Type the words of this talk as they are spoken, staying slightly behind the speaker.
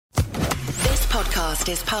podcast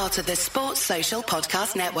is part of the Sports Social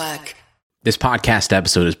Podcast Network. This podcast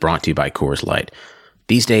episode is brought to you by Coors Light.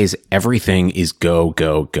 These days, everything is go,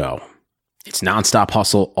 go, go. It's nonstop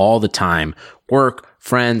hustle all the time. Work,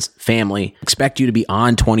 friends, family expect you to be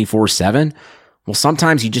on 24/7. Well,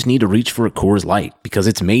 sometimes you just need to reach for a Coors Light because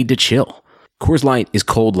it's made to chill. Coors Light is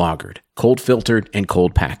cold lagered, cold filtered, and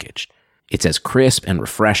cold packaged. It's as crisp and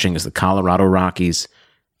refreshing as the Colorado Rockies.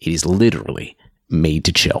 It is literally made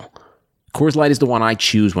to chill. Coors Light is the one I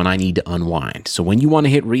choose when I need to unwind. So when you want to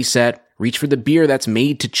hit reset, reach for the beer that's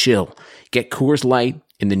made to chill. Get Coors Light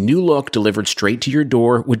in the new look delivered straight to your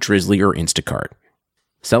door with Drizzly or Instacart.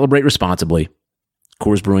 Celebrate responsibly.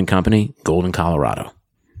 Coors Brewing Company, Golden, Colorado.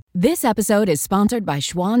 This episode is sponsored by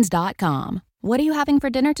Schwans.com. What are you having for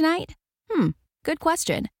dinner tonight? Good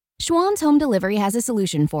question. Schwann's Home Delivery has a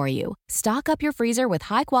solution for you. Stock up your freezer with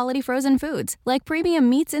high-quality frozen foods like premium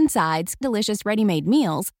meats and sides, delicious ready-made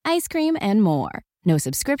meals, ice cream, and more. No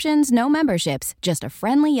subscriptions, no memberships, just a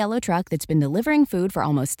friendly yellow truck that's been delivering food for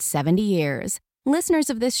almost 70 years.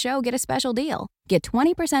 Listeners of this show get a special deal. Get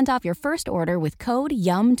 20% off your first order with code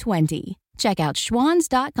YUM20. Check out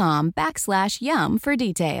schwans.com/YUM for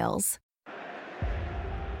details.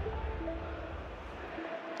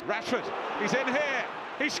 Rashford, he's in here.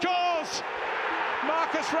 He scores!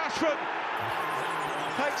 Marcus Rashford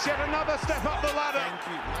takes yet another step up the ladder.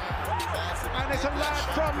 And it's a lad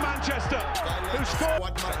from Manchester who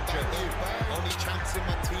scored. Only chance in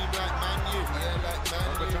my team like Man U. Yeah, like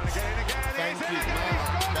Man U. Trying to get in again. Thank you.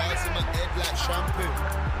 Bars in my head like shampoo.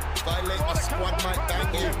 Violate my squad, might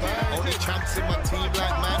bang you. Only chance in my team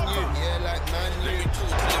like Man U. Yeah, like Man U.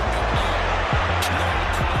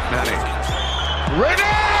 Manny. Ready!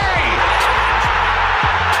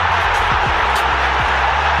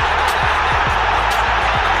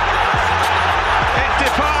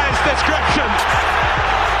 Defies description.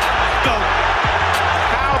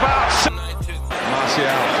 How about Martial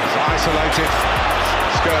is isolated.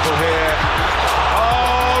 Skirtle here.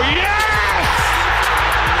 Oh yes!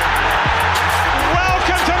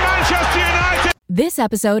 Welcome to Manchester United. This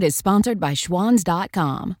episode is sponsored by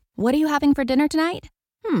Schwans.com. What are you having for dinner tonight?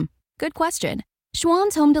 Good question.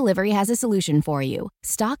 Schwann's Home Delivery has a solution for you.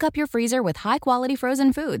 Stock up your freezer with high-quality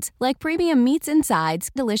frozen foods like premium meats and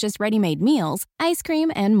sides, delicious ready-made meals, ice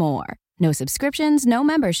cream, and more. No subscriptions, no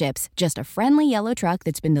memberships, just a friendly yellow truck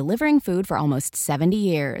that's been delivering food for almost 70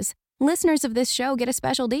 years. Listeners of this show get a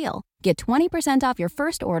special deal. Get 20% off your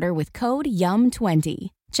first order with code YUM20.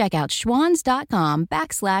 Check out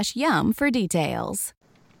schwans.com/YUM for details.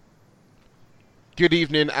 Good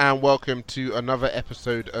evening and welcome to another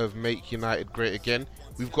episode of Make United Great Again.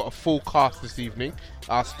 We've got a full cast this evening.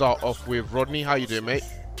 I'll start off with Rodney. How you doing, mate?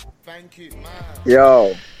 Yo,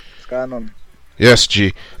 what's going on? Yes,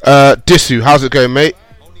 G. Disu, how's it going, mate?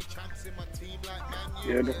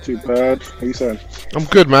 Yeah, not too bad. How you saying? I'm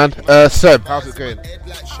good, man. Seb, how's it going?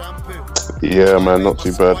 Yeah, man, not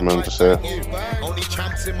too bad, man. Just here. You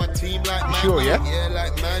sure, yeah?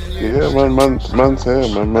 Yeah, man, man's here,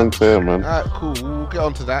 man. Man's here, man. Alright, cool. We'll get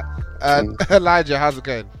on to that. Elijah, how's it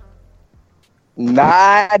going?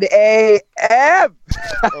 9 a.m.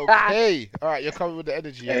 Okay. Alright, you're coming with the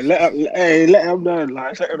energy. Hey, let him know.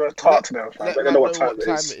 Like, let him know. Talk to them. Let them them know what time it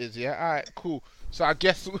is. Yeah. Alright, cool. So I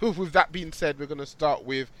guess with that being said, we're going to start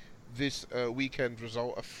with this weekend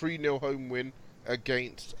result, a 3-0 home win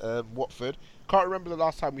against Watford. Can't remember the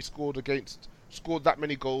last time we scored that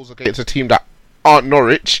many goals against a team that aren't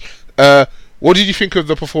Norwich. What did you think of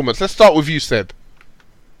the performance? Let's start with you, Seb.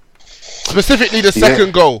 Specifically the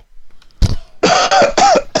second goal.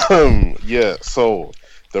 Yeah, so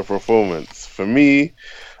the performance. For me,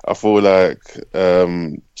 I feel like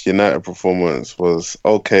United performance was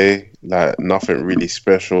okay, like nothing really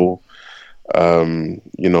special.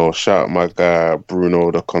 Shout out my guy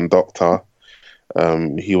Bruno, the conductor.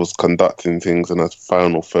 He was conducting things in the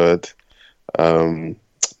final third. I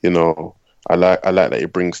like that he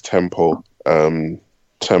brings tempo to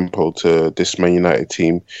this Man United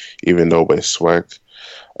team, even though we're swag.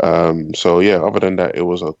 Other than that, it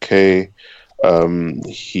was okay.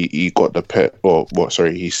 He got the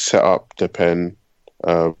he set up the pen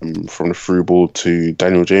from the through ball to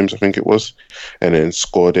Daniel James, I think it was, and then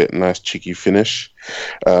scored it. Nice cheeky finish.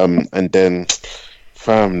 And then,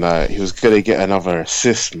 fam, like, he was gonna get another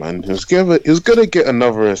assist, man. He was gonna get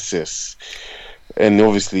another assist. And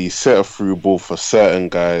obviously, he set a through ball for certain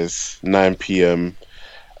guys, 9 p.m,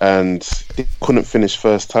 and they couldn't finish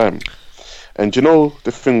first time. And you know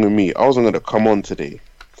the thing with me, I wasn't gonna come on today.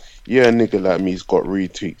 Yeah, a nigga like me's got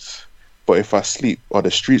retweets, but if I sleep, are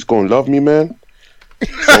the streets gonna love me, man?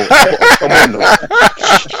 So come on, now.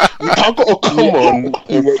 I gotta come on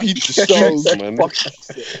and feed the streets, man.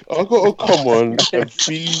 I gotta come on and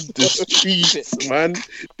feed the streets, man.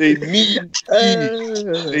 They need me.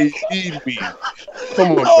 They need me.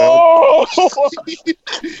 Come on, man.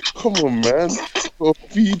 Come on, man. Gotta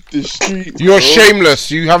feed the streets. You're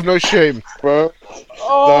shameless. You have no shame, bro.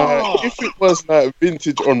 Like, if it was like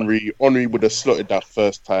vintage Henry would have slotted that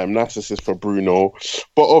first time. Nice assist for Bruno,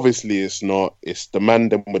 but obviously it's not. It's the man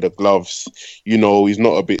them with the gloves. You know, he's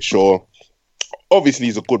not a bit sure. Obviously,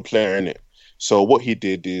 he's a good player, innit? So what he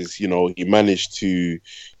did is, you know, he managed to,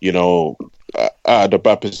 you know, out of the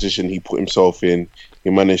bad position he put himself in, he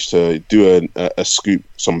managed to do a scoop,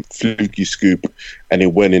 some fluky scoop, and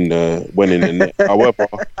it went in the net. However,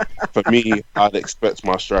 for me, I'd expect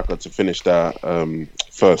my striker to finish that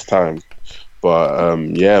first time. But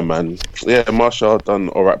yeah, man, yeah, Martial done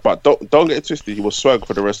all right. But don't get it twisted. He was swag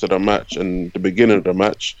for the rest of the match and the beginning of the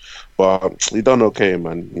match, but he done okay,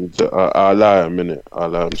 man. I'll allow him in it. I'll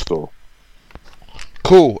allow him still.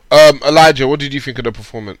 Cool. Elijah, what did you think of the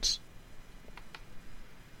performance?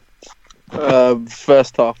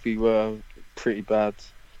 First half we were pretty bad.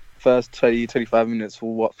 First 20-25 minutes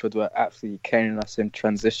for Watford were absolutely caning us in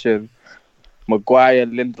transition. Maguire,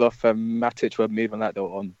 Lindelof and Matic were moving like they were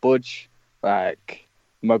on budge. Like,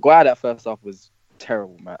 Maguire that first half was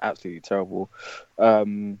terrible, man. Absolutely terrible.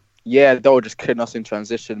 Yeah, they were just killing us in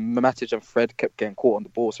transition. Matic and Fred kept getting caught on the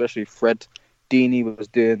ball, especially Fred. Deeney was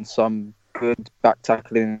doing some good back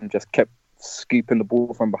tackling and just kept scooping the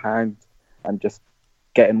ball from behind and just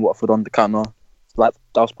getting Watford on the counter. Like,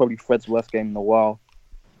 that was probably Fred's worst game in a while.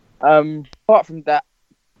 Apart from that,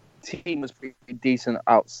 team was pretty decent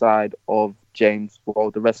outside of James.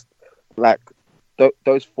 Well, the rest, like,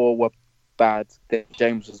 those four were bad. Then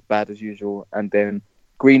James was bad as usual, and then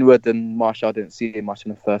Greenwood and Martial didn't see much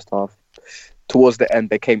in the first half. Towards the end,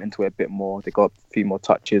 they came into it a bit more. They got a few more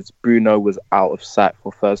touches. Bruno was out of sight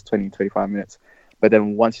for the first 20-25 minutes, but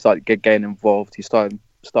then once he started getting involved, he started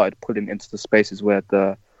pulling into the spaces where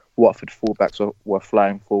the Watford fullbacks were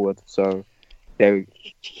flying forward. So he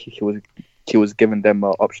was giving them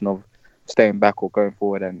an option of staying back or going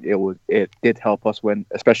forward, and it did help us when,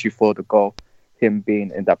 especially for the goal. Him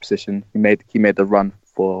being in that position, he made the run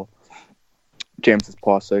for James's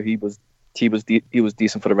pass, so he was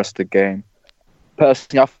decent for the rest of the game.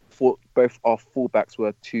 Personally, I thought both our fullbacks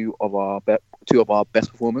were two of our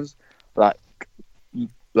best performers. Like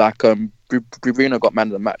Bruno got man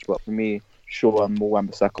of the match, but for me, Shaw and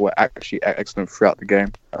Wan-Bissaka were actually excellent throughout the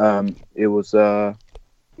game. It was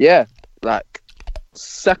like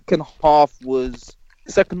second half was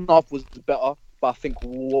better. But I think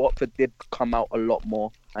Watford did come out a lot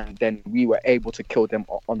more, and then we were able to kill them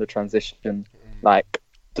on the transition. Like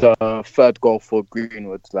the third goal for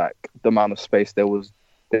Greenwood, like the amount of space there was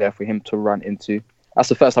there for him to run into. That's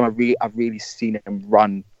the first time I've really seen him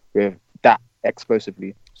run with that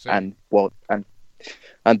explosively. And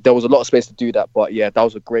there was a lot of space to do that. But yeah, that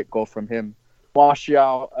was a great goal from him.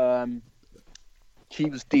 Martial, he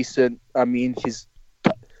was decent. I mean,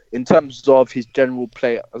 in terms of his general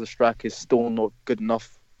play as a striker, is still not good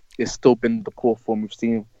enough. It's still been the poor form we've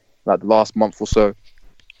seen like the last month or so.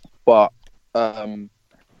 But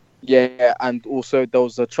yeah, and also there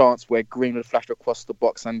was a chance where Greenwood flashed across the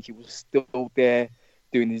box and he was still there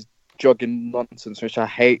doing his jogging nonsense, which I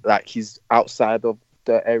hate. Like, he's outside of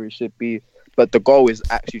the area he should be. But the goal is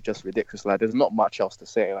actually just ridiculous. Like, there's not much else to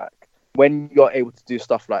say. Like, when you're able to do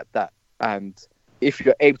stuff like that, and if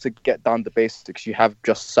you're able to get down the basics, you have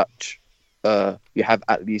you have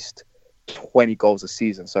at least 20 goals a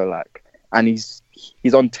season. So like, and he's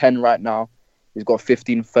on 10 right now. He's got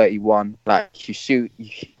 15-31. Like, he's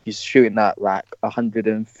shooting at like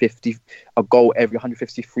 150 a goal every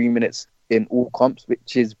 153 minutes in all comps,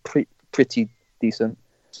 which is pretty decent.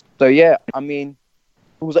 So yeah, I mean,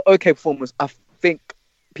 it was an okay performance. I think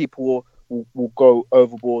people will go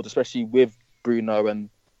overboard, especially with Bruno and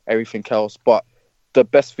everything else, but the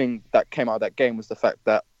best thing that came out of that game was the fact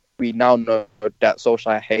that we now know that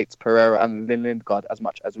Solskjaer hates Pereira and Lingard as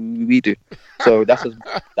much as we do. So that's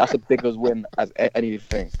a bigger win as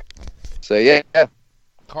anything. So yeah.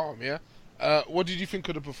 Calm, yeah. What did you think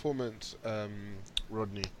of the performance,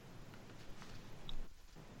 Rodney?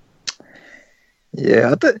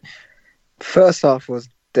 Yeah, first half was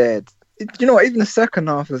dead. You know what? Even the second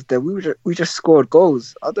half was dead. We just scored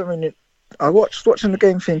goals. I watching the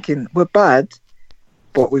game thinking we're bad,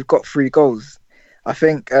 but we've got 3 goals. I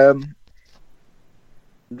think I'm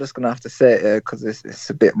just going to have to say it because it's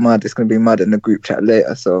a bit mad. It's going to be mad in the group chat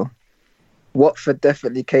later. So Watford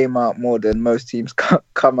definitely came out more than most teams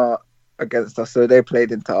come out against us. So they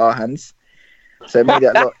played into our hands. So it made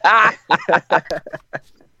it a lot.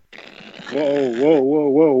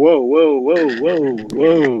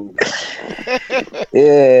 Whoa.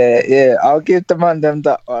 Yeah. I'll give the man them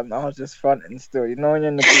that one. I was just fronting still. You know when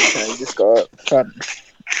you're in the group chat, you just got front.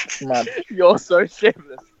 Man. You're so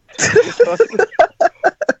shameless.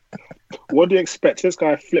 What do you expect? This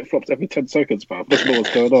guy flip-flops every 10 seconds, man. Doesn't know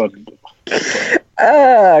what's going on.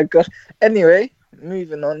 Gosh. Anyway,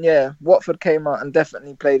 moving on. Yeah, Watford came out and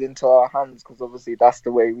definitely played into our hands because obviously that's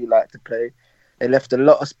the way we like to play. They left a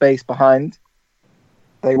lot of space behind.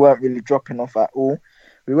 They weren't really dropping off at all.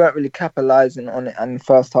 We weren't really capitalising on it in the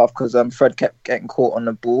first half because Fred kept getting caught on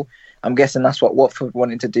the ball. I'm guessing that's what Watford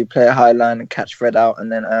wanted to do, play a high line and catch Fred out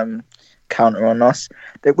and then counter on us,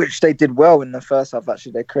 which they did well in the first half.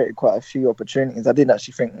 Actually, they created quite a few opportunities. I did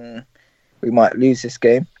actually think we might lose this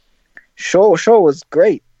game. Shaw was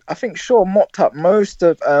great. I think Shaw mopped up most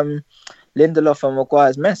of Lindelof and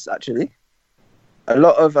Maguire's mess. Actually, a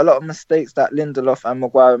lot of mistakes that Lindelof and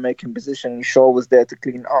Maguire were making position, Shaw was there to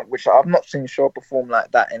clean up, which I've not seen Shaw perform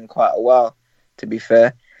like that in quite a while. To be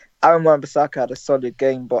fair, Aaron Wan-Bissaka had a solid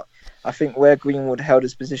game, but I think where Greenwood held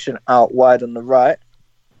his position out wide on the right,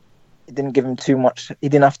 it didn't give him too much. He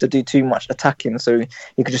didn't have to do too much attacking, so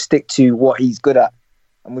he could just stick to what he's good at.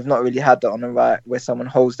 And we've not really had that on the right, where someone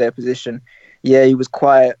holds their position. Yeah, he was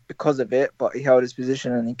quiet because of it, but he held his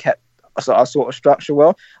position and he kept our sort of structure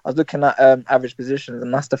well. I was looking at average positions,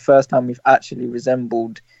 and that's the first time we've actually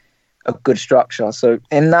resembled a good structure. So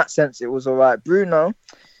in that sense, it was all right. Bruno,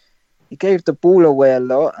 he gave the ball away a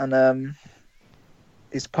lot, and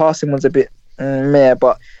his passing was a bit meh.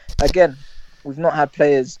 But again, we've not had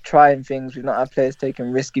players trying things. We've not had players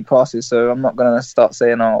taking risky passes. So I'm not going to start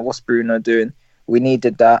saying, "Oh, what's Bruno doing?" We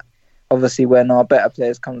needed that. Obviously, when our better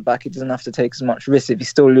players come back, he doesn't have to take as much risk. If he's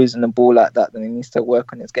still losing the ball like that, then he needs to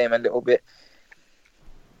work on his game a little bit.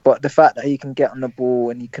 But the fact that he can get on the ball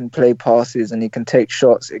and he can play passes and he can take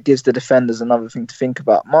shots, it gives the defenders another thing to think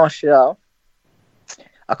about. Martial,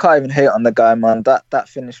 I can't even hate on the guy, man. That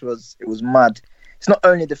finish was mad. It's not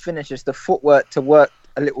only the finish, it's the footwork to work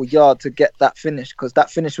a little yard to get that finish, because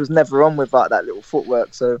that finish was never on without that little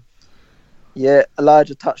footwork. So, yeah,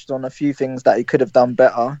 Elijah touched on a few things that he could have done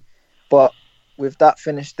better. But with that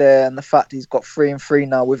finish there and the fact he's got 3-3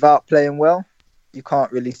 now without playing well, you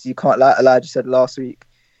can't, like Elijah said last week,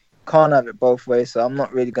 can't have it both ways. So I'm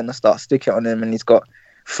not really going to start sticking on him, and he's got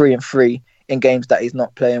 3-3 in games that he's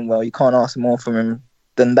not playing well. You can't ask more from him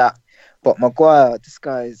than that. But Maguire, this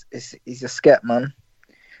guy he's a sket, man.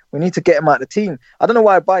 We need to get him out of the team. I don't know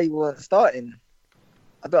why Bailly wasn't starting.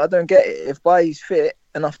 I don't get it. If Bailly's fit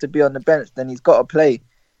enough to be on the bench, then he's got to play.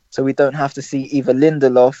 So we don't have to see either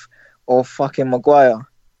Lindelof or fucking Maguire.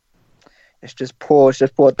 It's just poor.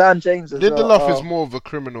 Dan James as Lindelof well. is more of a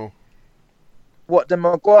criminal. What, the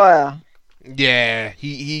Maguire? Yeah,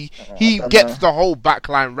 he gets the whole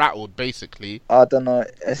backline rattled, basically. I don't know.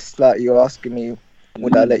 It's like you're asking me,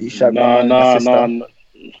 would I let you shag my sister?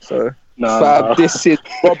 So... No. This is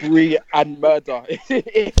robbery and murder.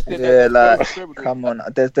 Yeah, like, come on.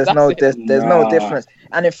 There's no difference.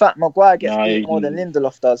 And in fact, Maguire gets beat more than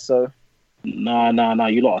Lindelof does. So, Nah.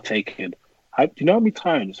 You lot are taking. Do you know how many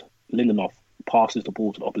times Lindelof passes the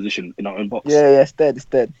ball to the opposition in our own box? Yeah, it's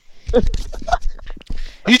dead.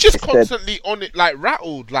 He's just constantly on it,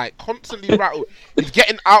 constantly rattled. He's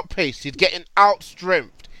getting outpaced. He's getting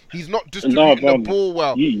outstrengthed. He's not distributing the ball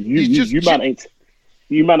well. You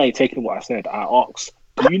man ain't taking what I said. I asked,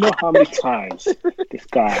 do you know how many times this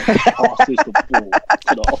guy passes the ball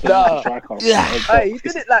to the opposition striker? Yeah. Hey, he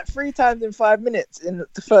did it like 3 times in 5 minutes in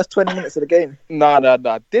the first 20 minutes of the game. Nah.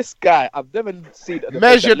 This guy, I've never seen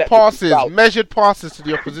measured passes to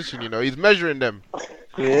the opposition. You know, he's measuring them.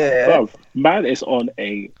 Yeah, bro, man is on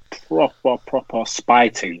a proper spy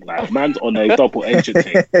thing. Like, man's on a double engine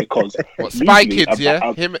thing because spy kids,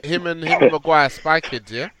 yeah. Him and Maguire, spy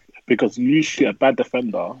kids, yeah. Because usually a bad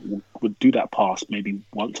defender would do that pass maybe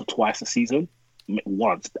once or twice a season, and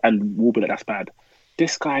we'll be like, that's bad.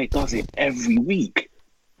 This guy does it every week.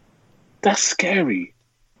 That's scary.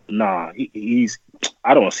 Nah, he's.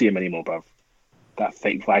 I don't want to see him anymore, bruv. That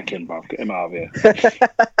fake Viking, bruv. Get him out of here.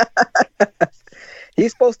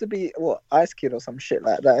 He's supposed to be Ice Kid or some shit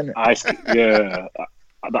like that, isn't it? Ice Kid, yeah.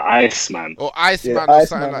 The Iceman. Or Iceman or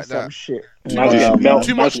something like that. Shit.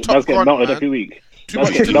 Too much Top Gun, man. Every week. Too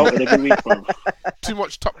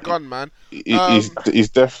much Top Gun, man. He's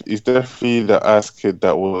definitely the Ice Kid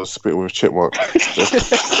that was spit with Chipmunk.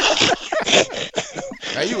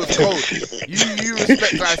 Hey, he was cold. You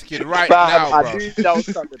respect the Ice Kid right now, bro.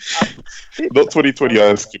 Not 2020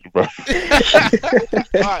 Ice Kid, bro.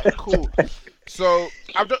 Alright, cool. So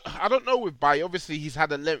I don't know with Bailly. Obviously, he's had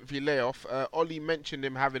a lengthy layoff. Ollie mentioned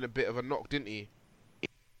him having a bit of a knock, didn't he?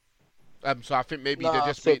 So I think maybe they're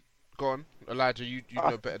just go on, Elijah. You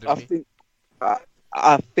know better than me.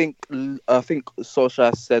 I think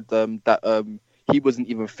Solskjaer said that he wasn't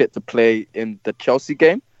even fit to play in the Chelsea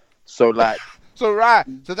game. So like, so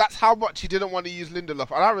that's how much he didn't want to use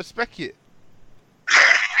Lindelof, and I respect it.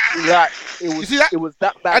 Like it was, you see that? It was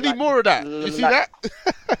that bad. I need more of that. You see that?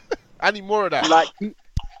 I need more of that.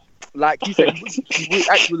 Like he said, he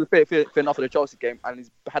actually was fit enough for the Chelsea game, and he's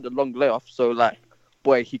had a long layoff. So like,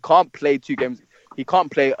 boy, he can't play 2 games. He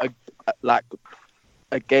can't play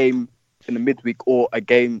a game in the midweek or a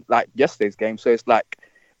game like yesterday's game. So it's like,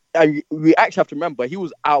 we actually have to remember he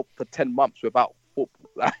was out for 10 months without football.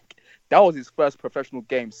 Like that was his first professional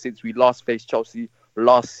game since we last faced Chelsea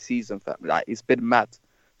last season. Like it's been mad.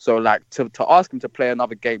 So like to ask him to play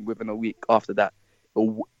another game within a week after that,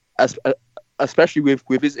 especially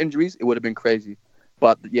with his injuries, it would have been crazy.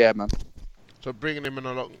 But yeah, man. So bringing him in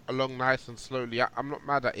along nice and slowly, I'm not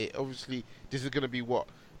mad at it. Obviously, this is going to be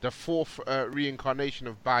the 4th reincarnation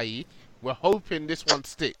of Bailly. We're hoping this one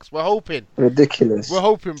sticks. We're hoping. Ridiculous. We're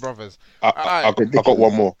hoping, brothers. I got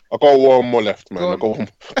one more. I got one more left, man. I got one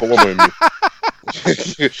more in me.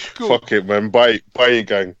 Cool. Fuck it, man. Buy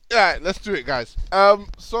gang. Yeah, let's do it, guys.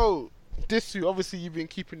 So Disu, obviously you've been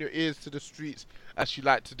keeping your ears to the streets as you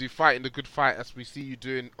like to do, fighting the good fight as we see you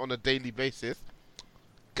doing on a daily basis.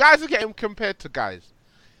 Guys are getting compared to guys,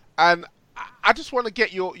 and I just want to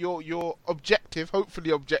get your objective,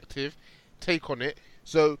 hopefully objective, take on it.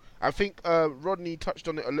 So I think Rodney touched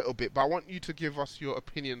on it a little bit, but I want you to give us your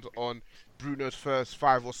opinions on Bruno's first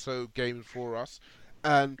 5 or so games for us,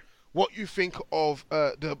 and what you think of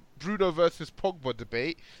the Bruno versus Pogba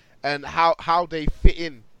debate, and how they fit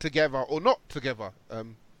in together or not together,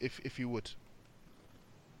 if you would.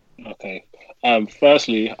 Okay.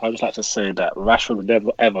 Firstly, I'd just like to say that Rashford would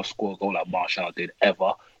never ever score a goal like Martial did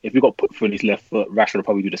ever. If he got put through his left foot, Rashford would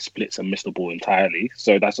probably do the splits and miss the ball entirely.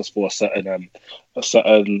 So that's just for a certain Las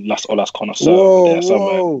Olas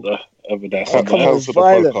connoisseur over there somewhere. Hands for the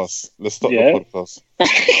podcast. Let's stop the podcast.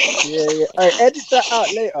 Yeah. Right, edit that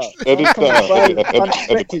out later. Edit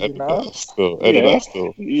that still.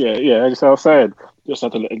 Yeah. That's what I'm saying. Just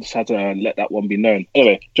had to let that one be known.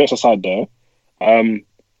 Anyway, jokes aside though,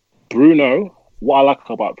 Bruno, what I like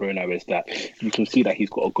about Bruno is that you can see that he's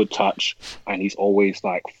got a good touch and he's always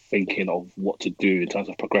like thinking of what to do in terms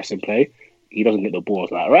of progressing play. He doesn't get the ball.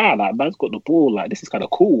 It's like, that man's got the ball. Like, this is kind of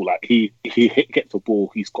cool. Like, he gets the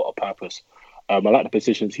ball. He's got a purpose. I like the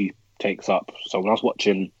positions he takes up. So when I was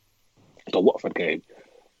watching the Watford game,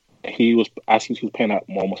 he was playing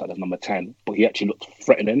almost like number 10, but he actually looked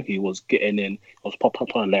threatening. He was getting in. He was popping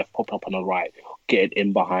up on the left, popping up on the right, getting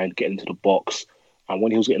in behind, getting into the box. And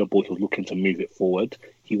when he was getting the ball, he was looking to move it forward.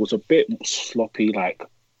 He was a bit sloppy,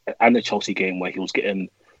 and the Chelsea game where he was getting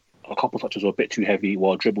a couple of touches were a bit too heavy,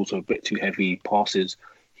 while dribbles were a bit too heavy, passes,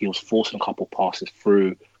 he was forcing a couple of passes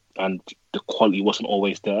through, and the quality wasn't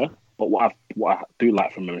always there. But what I do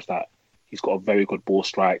like from him is that he's got a very good ball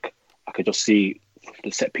strike. I could just see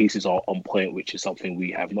the set pieces are on point, which is something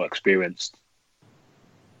we have not experienced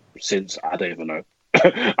since, I don't even know.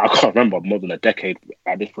 I can't remember, more than a decade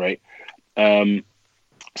at this rate.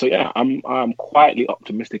 So yeah, I'm quietly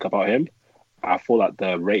optimistic about him. I feel like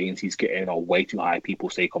the ratings he's getting are way too high.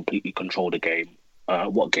 People say completely control the game.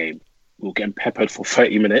 What game? We were getting peppered for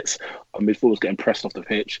 30 minutes. Our midfield was getting pressed off the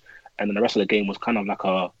pitch. And then the rest of the game was kind of like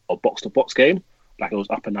a box-to-box game. Like it was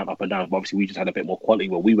up and down. But obviously we just had a bit more quality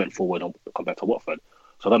where we went forward compared to Watford.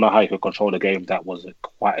 So I don't know how you could control the game. That was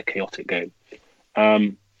quite a chaotic game.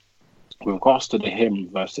 With regards to the him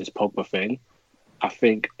versus Pogba thing, I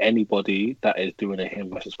think anybody that is doing a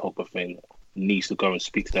him versus Pogba thing needs to go and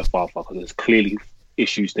speak to their father, because there's clearly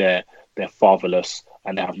issues there. They're fatherless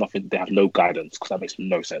and they have nothing. They have no guidance, because that makes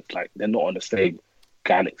no sense. Like, they're not on the same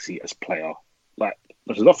galaxy as player. Like,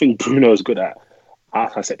 there's nothing Bruno is good at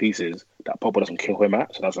outside set pieces that Pogba doesn't kill him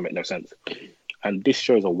at, so that doesn't make no sense. And this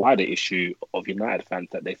shows a wider issue of United fans,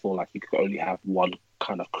 that they feel like you could only have one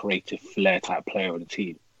kind of creative flair type player on the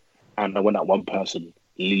team, and when that one person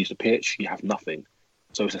leaves the pitch, you have nothing.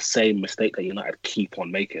 So it's the same mistake that United keep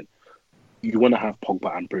on making. You want to have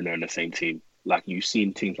Pogba and Bruno in the same team. Like, you've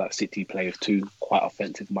seen teams like City play with two quite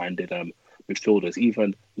offensive-minded midfielders.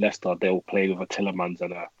 Even Leicester, they'll play with a Tielemans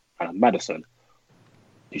and a Maddison.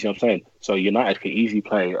 You see what I'm saying? So United can easily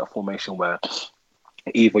play a formation where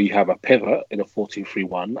either you have a pivot in a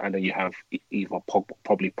 4-2-3-1, and then you have either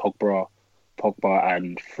Pogba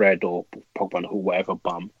and Fred, or Pogba and whatever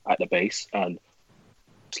bum at the base, and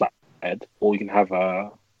Head, or you can have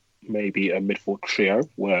maybe a midfield trio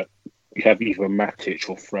where you have either Matic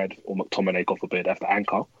or Fred or McTominay, God forbid, as the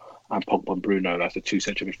anchor, and Pogba and Bruno as the two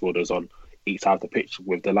central midfielders on each side of the pitch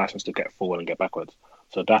with the license to get forward and get backwards.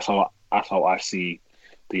 So that's how I see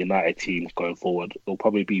the United team going forward. It'll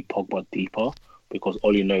probably be Pogba deeper because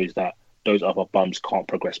Oli knows that those other bums can't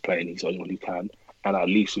progress play and he's the only one who can. And at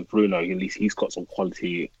least with Bruno, at least he's got some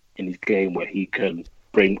quality in his game where he can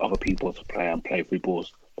bring other people to play and play free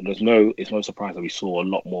balls. And it's no surprise that we saw a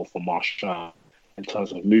lot more from Martial in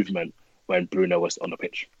terms of movement when Bruno was on the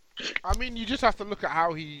pitch. I mean, you just have to look at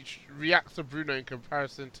how he reacts to Bruno in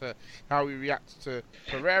comparison to how he reacts to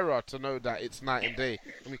Pereira to know that it's night and day.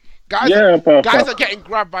 I mean, guys are getting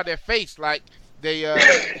grabbed by their face like they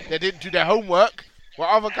didn't do their homework,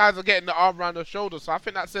 while other guys are getting the arm around their shoulder. So I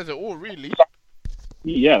think that says it all, really.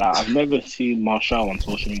 Yeah, like, I've never seen Martial on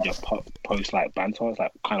social media post like banter. It's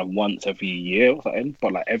like kind of once every year or something,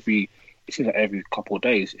 but like it seems like every couple of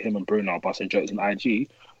days, him and Bruno are busting jokes on IG.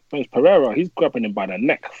 Whereas Pereira, he's grabbing him by the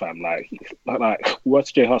neck, fam. Like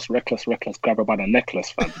what's J Hus reckless, grab her by the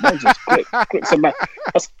necklace, fam. Man just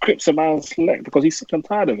grips a man's neck because he's sick and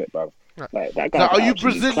tired of it, bro. Like that guy. Now, are you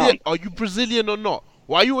Brazilian? Are you Brazilian or not?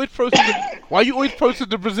 Why are you always posting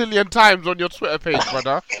the Brazilian Times on your Twitter page,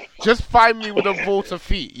 brother? Just find me with a Volta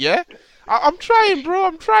feet, yeah? I'm trying, bro.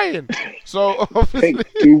 I'm trying. So obviously,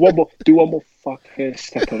 do one more fucking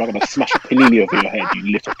step, and I'm gonna smash a panini over your head,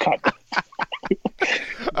 you little cunt.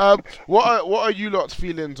 What are you lot's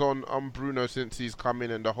feelings on Bruno since he's come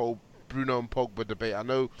in and the whole Bruno and Pogba debate? I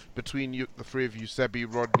know between you, the three of you, Sebi,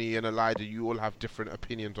 Rodney, and Elijah, you all have different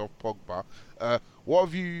opinions of Pogba. What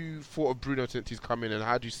have you thought of Bruno since he's come in, and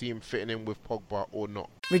how do you see him fitting in with Pogba or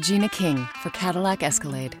not? Regina King for Cadillac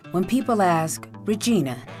Escalade. When people ask,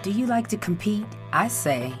 Regina, do you like to compete? I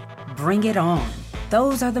say, bring it on.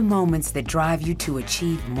 Those are the moments that drive you to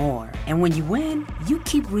achieve more. And when you win, you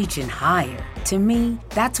keep reaching higher. To me,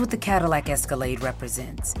 that's what the Cadillac Escalade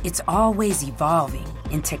represents. It's always evolving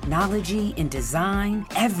in technology, in design,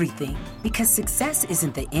 everything. Because success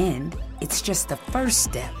isn't the end, it's just the first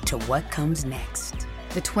step to what comes next.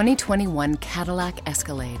 The 2021 Cadillac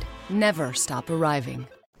Escalade. Never stop arriving.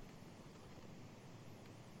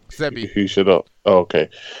 Sebi. Who should up? Oh, okay.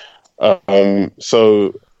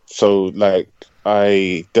 So like,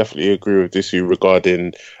 I definitely agree with this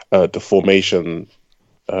regarding the formation.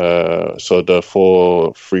 So the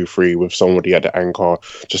 4-3-3 with somebody at the anchor,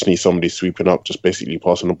 just need somebody sweeping up, just basically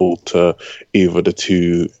passing the ball to either the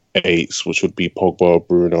 2 8s, which would be Pogba or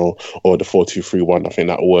Bruno, or the 4-2-3-1. I think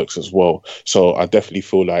that works as well. So I definitely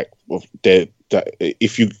feel like that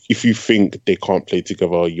if you think they can't play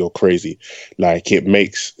together, you're crazy. Like it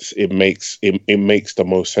makes the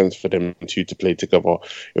most sense for them to play together.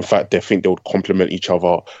 In fact, they think they would complement each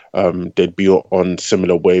other. They'd be on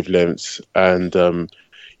similar wavelengths, and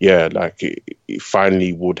it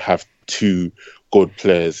finally would have 2 good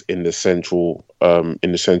players in the central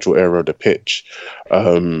area of the pitch.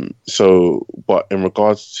 But in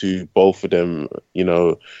regards to both of them,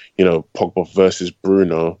 Pogba versus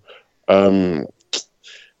Bruno.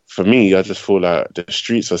 For me, I just feel like the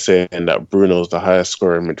streets are saying that Bruno's the highest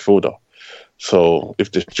scoring midfielder. So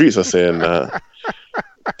if the streets are saying that,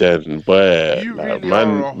 then boy, you like, really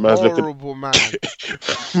are a horrible man.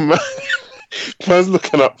 Man's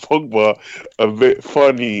looking at Pogba a bit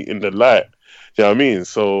funny in the light. Do you know what I mean?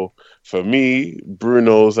 So for me,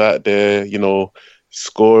 Bruno's out there,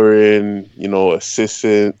 scoring,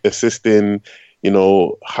 assisting,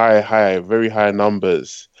 very high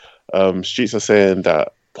numbers. Streets are saying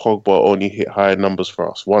that Pogba only hit high numbers for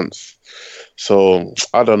us once. So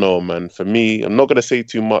I don't know, man. For me, I'm not going to say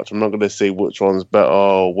too much. I'm not going to say which one's better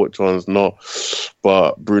or which one's not.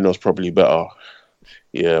 But Bruno's probably better.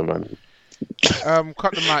 Yeah, man.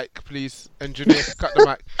 Cut the mic, please. Engineer, cut the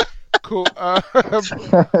mic. Cool.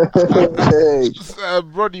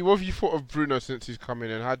 Roddy, what have you thought of Bruno since he's come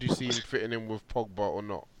in, and how do you see him fitting in with Pogba or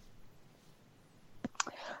not?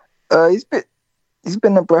 He's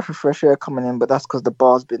been a breath of fresh air coming in, but that's because the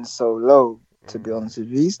bar's been so low, to be honest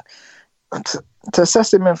with you. To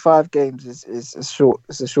assess him in 5 games is a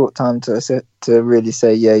short time to really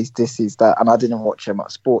say, yeah, he's this, he's that. And I didn't watch him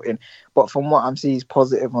at Sporting, but from what I'm seeing, he's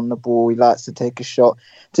positive on the ball. He likes to take a shot.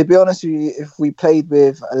 To be honest with you, if we played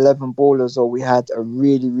with 11 ballers or we had a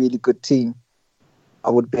really, really good team, I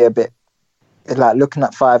would be a bit, like, looking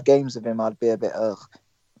at 5 games of him, I'd be a bit,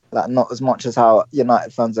 like, not as much as how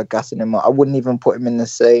United fans are gassing him up. I wouldn't even put him in the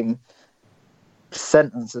same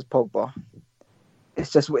sentence as Pogba.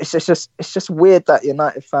 It's just weird that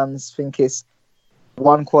United fans think it's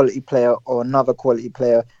one quality player or another quality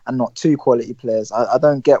player and not 2 quality players. I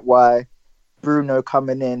don't get why Bruno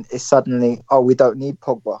coming in is suddenly, we don't need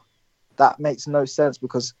Pogba. That makes no sense,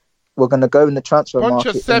 because we're gonna go in the transfer Bunch market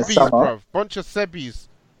of in the Sebbies, summer. bruv. Bunch of Sebbies.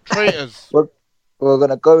 Traitors. We're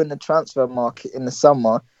gonna go in the transfer market in the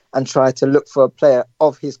summer and try to look for a player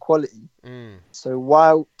of his quality. So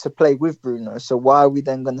why to play with Bruno? So why are we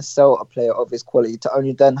then going to sell a player of his quality to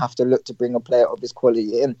only then have to look to bring a player of his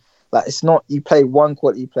quality in? Like, it's not you play one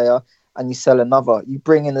quality player and you sell another. You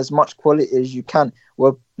bring in as much quality as you can.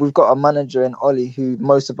 Well, we've got a manager in Oli who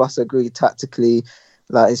most of us agree tactically,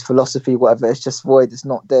 like his philosophy, whatever, it's just void. It's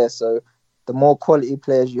not there. So the more quality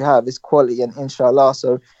players you have, is quality, and inshallah.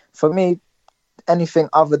 So for me, anything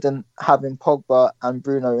other than having Pogba and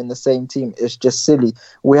Bruno in the same team is just silly.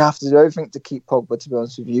 We have to do everything to keep Pogba, to be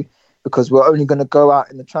honest with you, because we're only going to go out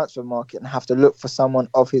in the transfer market and have to look for someone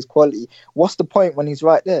of his quality. What's the point when he's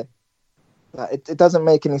right there? Like, it doesn't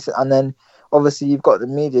make any sense. And then obviously you've got the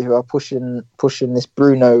media who are pushing this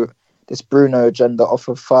Bruno agenda off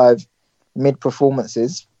of 5 mid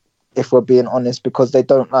performances, if we're being honest, because they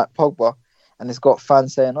don't like Pogba. And it's got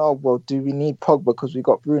fans saying, oh, well, do we need Pogba because we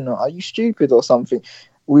got Bruno? Are you stupid or something?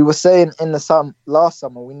 We were saying in the last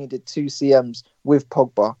summer we needed 2 CMs with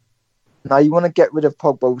Pogba. Now you want to get rid of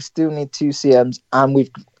Pogba, we still need 2 CMs, and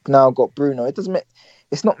we've now got Bruno.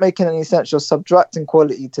 It's not making any sense. You're subtracting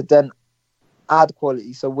quality to then add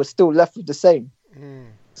quality, so we're still left with the same.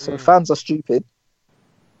 So fans are stupid.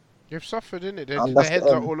 You've suffered, innit? Their heads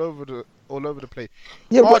are all over the place.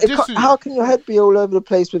 Yeah, but how can your head be all over the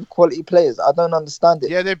place with quality players? I don't understand it.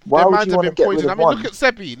 Yeah, their Why would minds you have want been to get poisoned. rid I of mean, one? look at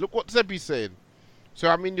Sebi. Look what Sebi's saying. So,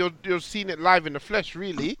 I mean, you're seeing it live in the flesh,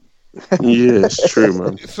 really. Yeah, it's true,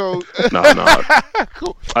 man. So no.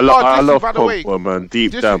 Cool. I love Pogba, Pogba, man.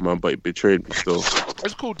 Deep down, man, but he betrayed me still.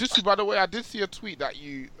 It's cool. Disu, by the way, I did see a tweet that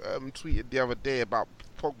you tweeted the other day about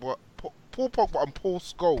Pogba, Paul Pogba and Paul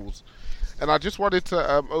Scholes. And I just wanted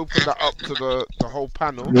to open that up to the whole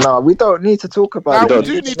panel. No, we don't need to talk about that. We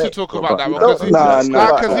do need to talk about that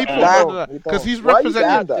because he's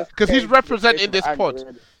representing this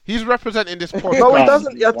pod. He's representing this pod. No, he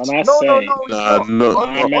doesn't. He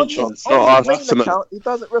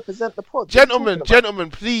doesn't represent the pod. Gentlemen,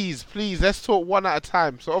 please, let's talk one at a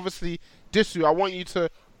time. So obviously, Disu, I want you to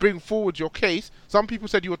bring forward your case. Some people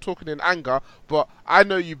said you were talking in anger, but I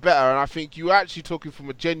know you better, and I think you're actually talking from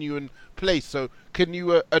a genuine place. So can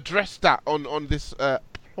you address that on this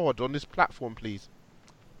pod, on this platform, please?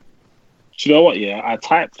 Do you know what? Yeah, I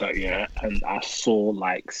typed that, and I saw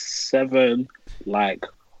like 7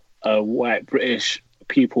 white British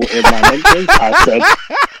people in my mentions.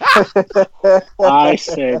 I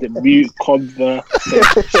said mute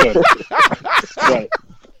conversation. Right.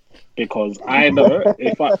 Because I know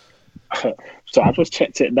so I just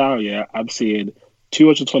checked it now, I'm seeing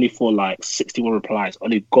 224 likes, 61 replies,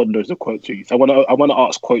 only God knows the quote to you. So I want to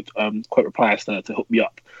ask quote replies to hook me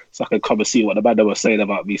up so I can come and see what the man was saying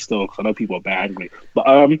about me still, because I know people are very angry. But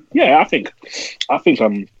I think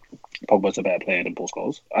Pogba's a better player than Paul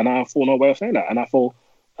Scholes, and I thought no way of saying that. And I thought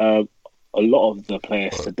a lot of the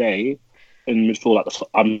players today in midfield,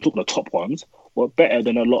 I'm talking the top ones, were better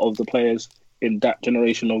than a lot of the players in that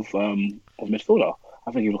generation of midfielder.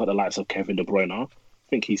 I think you look at the likes of Kevin De Bruyne, I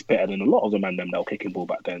think he's better than a lot of the men that were kicking ball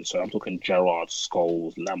back then. So I'm talking Gerrard,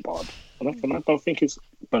 Scholes, Lampard. I don't think it's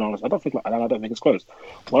bananas. I don't think it's close.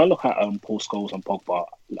 When I look at Paul Scholes and Pogba,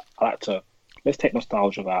 I like to let's take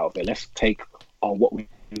nostalgia out of it. Let's take what we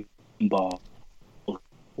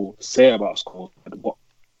say about Scholes and what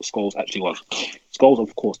Scholes actually was. Scholes,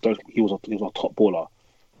 of course, he was a top baller.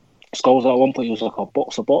 Scholes at one point he was like a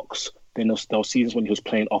box. Then there were seasons when he was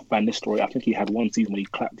playing off Van Nistelrooy. I think he had one season when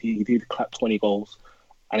he did clap 20 goals,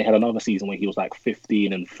 and he had another season when he was like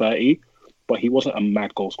 15 and 30. But he wasn't a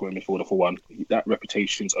mad goal scoring midfielder for one. That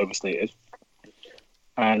reputation's overstated.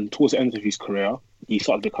 And towards the end of his career, he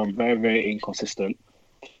started to become very, very inconsistent.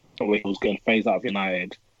 Where he was getting phased out of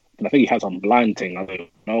United, and I think he had some blind thing. I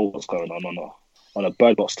don't know what's going on a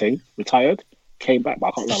bird box thing. Retired. Came back, but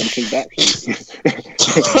I can't remember when he came back.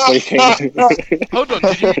 Hold on,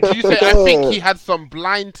 did you say I think he had some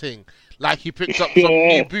blind thing, like he picked up some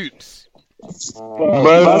new boots? A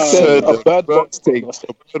bird box thing. I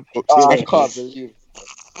can't believe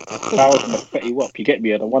that was a petty whop. You get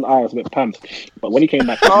me? The one eye was a bit pammed, but when he came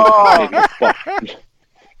back,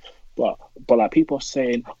 but like people are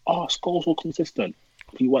saying, Scholes was consistent.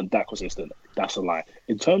 He wasn't that consistent. That's a lie.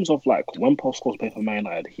 In terms of like when Paul Scholes played for Man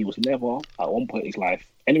United, he was never at one point in his life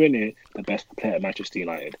anywhere near the best player at Manchester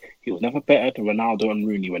United. He was never better than Ronaldo and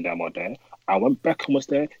Rooney when they were there. And when Beckham was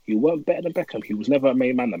there, he weren't better than Beckham. He was never a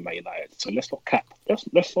main man at Man United. So let's not cap.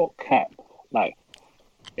 Let's not cap. Like,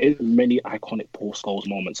 there's many iconic Paul Scholes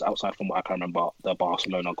moments outside from what I can remember, the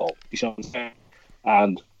Barcelona goal. You see what I'm saying?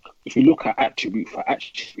 And if you look at attribute for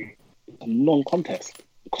attribute, it's a non-contest.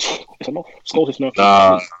 It's enough. Scholes is enough.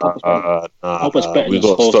 Pogba's better than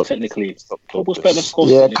Scholes technically. Pogba's better than Scholes.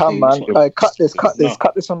 Yeah, come man. Cut this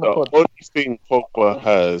on the pod. The only thing Pogba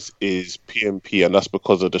has is PMP, and that's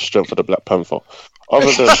because of the strength of the Black Panther. Other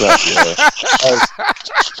than that,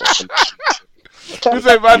 You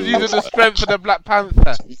say man using the strength of the Black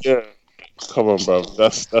Panther. Yeah, come on, bro.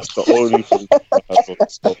 That's the only thing I have on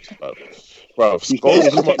Scholes, bro. Bro,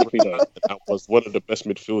 Scholes was one of the best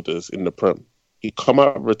midfielders in the Prem. He come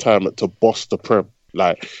out of retirement to boss the Prem,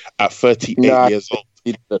 like at 38 years old.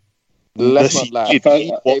 Let's not lie. He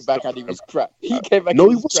came back and he was crap. He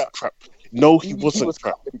wasn't crap. No, he wasn't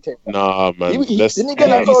crap. Nah, man. Didn't he get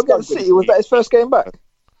that goal against City? Was that his first game back?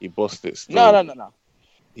 He bossed it still. No.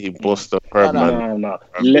 He bossed the Prem, man. No.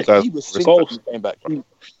 He was single when he came back.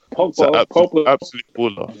 Pogba, absolute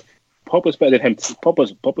baller. Pogba's better than him.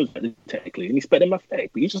 Pogba's better than technically, and he's better than Mathek,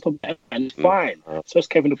 but he's just not better, and it's fine. So is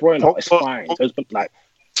Kevin De Bruyne. It's fine. So it's like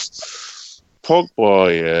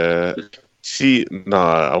Pogba, yeah. See,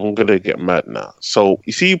 I'm gonna get mad now. So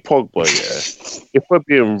you see, Pogba, yeah. If we're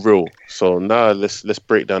being real, so now let's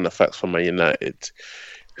break down the facts for Man United.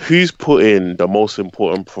 Who's put in the most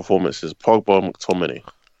important performances? Pogba or McTominay?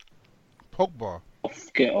 Pogba.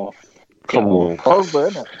 Get off. Come on. Pogba,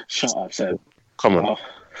 innit? Shut up, Seb. Come on.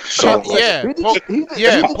 So Pogba.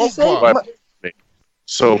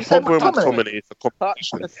 So Pogba and McTominay is a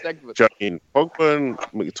competition. Do you know what I mean? Pogba and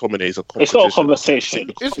McTominay is a competition. It's not a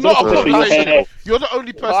conversation. It's not a conversation. You're the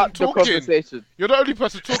only person talking. You're the only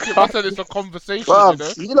person talking. I said it's a conversation. Bro,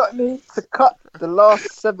 you lot need to cut the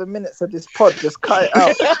last 7 minutes of this pod. Just cut it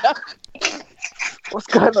out. What's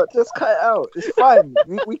going on? Just cut it out. It's fine.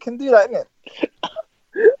 We can do that, innit?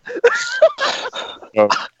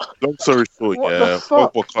 Long story short,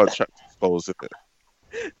 Pogba can't track his goals, isn't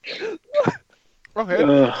it? Okay.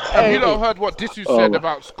 Have you not heard what Disu said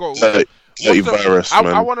about Scholes?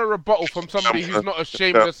 I want a rebuttal from somebody who's not as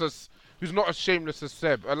shameless as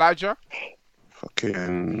Seb. Elijah?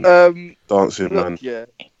 Fucking dancing, man.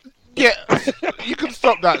 Yeah, you can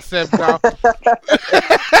stop that, Seb, now.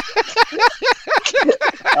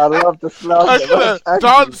 I love the slander.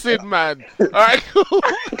 Dancing, man. All right, cool.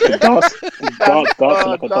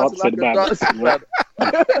 Dancing man.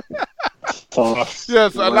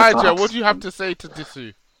 Yes, Elijah, what do you have to say to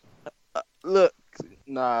Disu? Look,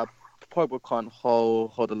 Pogba can't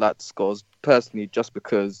hold the light to Scholes personally, just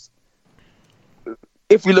because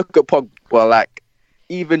if we look at Pogba, like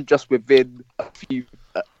even just within a few,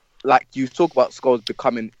 like you talk about Scholes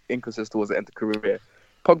becoming inconsistent towards the end of the career,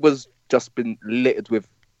 Pogba's just been littered with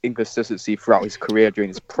inconsistency throughout his career during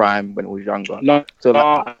his prime when he was younger.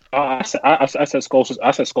 I said Scholes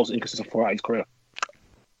was inconsistent throughout his career.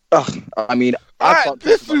 I mean,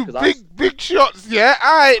 this is big shots,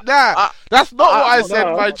 yeah. That's not what I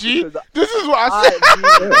said, my G. This is what I said.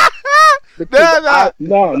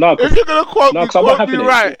 No. If you're gonna quote me, quote me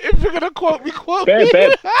right. If you're gonna quote me, quote me.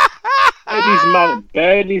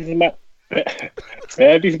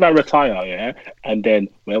 These men retire, yeah, and then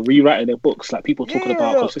we're rewriting their books, like people talking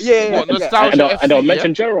about consistency. And they'll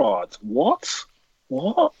mention Gerrard. What?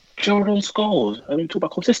 Gerrard on Scholes, and we talk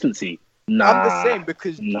about consistency. Nah, I'm the same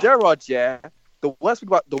because Gerrard, the worst thing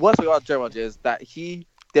about Gerrard is that he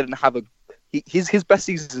didn't have his best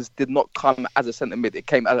seasons did not come as a centre mid. It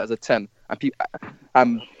came as a 10,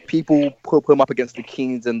 and people put him up against the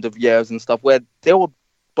Keanes and the Vieras and stuff where they were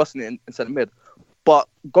busting it in centre mid. But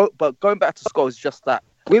going back to Scholes, just that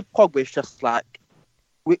with Pogba, it's just like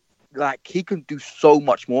he can do so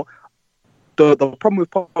much more. The problem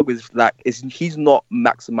with Pogba is he's not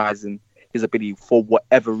maximizing his ability for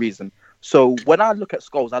whatever reason. So when I look at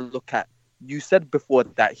Scholes, I look at, you said before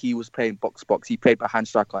that he was playing box, he played behind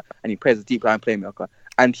striker, and he plays a deep line playmaker,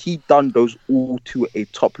 and he done those all to a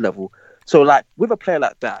top level. So like with a player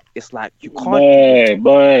like that, it's like you can't.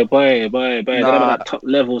 Boy, they're not at top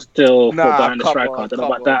level still behind the striker. They're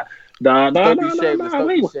not about that. No,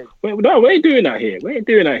 we ain't doing that here. We ain't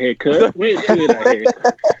doing that here, Kurt. We ain't doing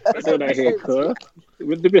that here, Kurt.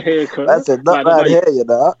 That's it, not bad here, you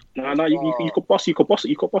know. No, you could boss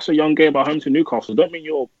a young game at home to Newcastle. Don't mean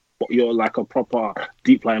you're like a proper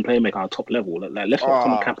deep line playmaker on top level. Like let's not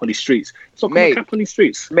come and camp on these streets. Mate,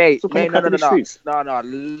 no.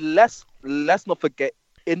 Let's not forget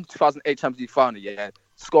in 2008 Champions League final,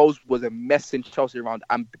 Scholes was a mess in Chelsea around,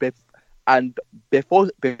 and before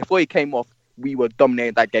he came off, we were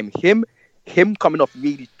dominating that game. Him coming off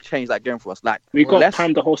really changed that game for us. Like we got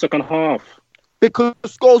timed the whole second half. Because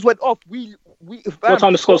Scholes went off. What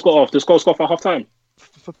time the Scholes got off? The Scholes got off at half time?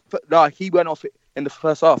 No, he went off in the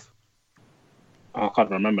first half. I can't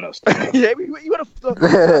remember that stuff. Yeah, you want to.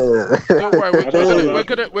 Don't worry,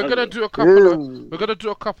 we're gonna do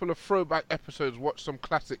a couple of throwback episodes, watch some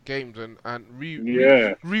classic games and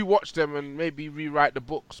rewatch them and maybe rewrite the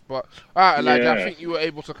books. But Elijah, I think you were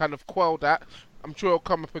able to kind of quell that. I'm sure he'll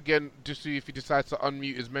come up again to see if he decides to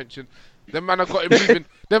unmute his mention. Them man have got him moving.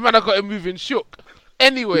 Them man have got him moving shook.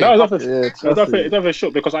 Anyway, no, it's never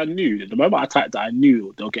shook because I knew the moment I typed that I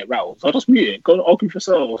knew they'll get rattled. So I just mute it. Go and argue for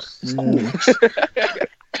yourselves.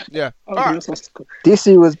 Yeah.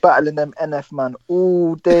 DC was battling them NF man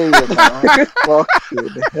all day. Fucking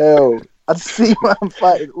hell! I'd see man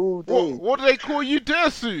fighting all day. What do they call you,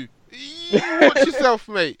 Dersu? You watch yourself,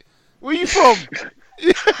 mate. Where you from?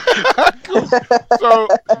 Cool. So,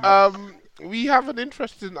 we have an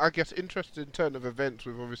interesting turn of events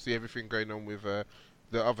with obviously everything going on with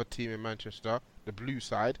the other team in Manchester, the blue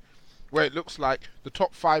side, where it looks like the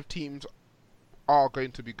top 5 teams are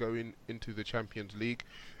going to be going into the Champions League.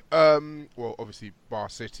 Well, obviously, Bar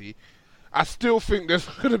City. I still think there's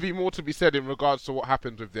going to be more to be said in regards to what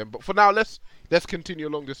happens with them. But for now, let's continue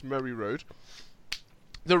along this merry road.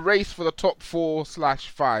 The race for the top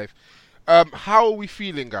 4/5. How are we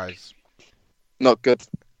feeling, guys? Not good.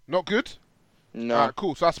 Not good? No.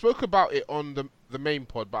 Cool. So I spoke about it on the main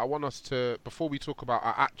pod, but I want us to, before we talk about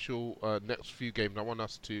our actual next few games, I want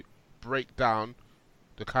us to break down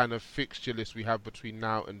the kind of fixture list we have between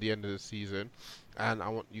now and the end of the season, and I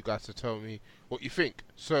want you guys to tell me what you think.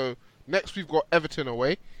 So next we've got Everton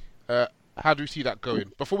away. How do we see that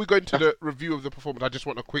going? Before we go into the review of the performance, I just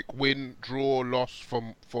want a quick win, draw, loss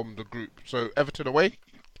from the group. So Everton away.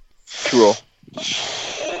 Draw.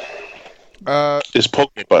 Is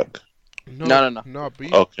Pogba back? No.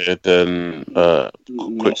 Okay, then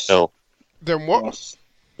quick L. Then what?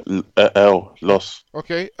 L, loss.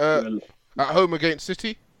 Okay, at home against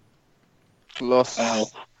City? Loss.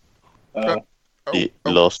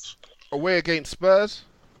 Loss. Away against Spurs?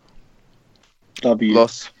 W.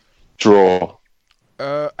 Loss. Draw.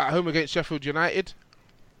 At home against Sheffield United?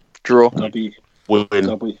 Draw. W. Win.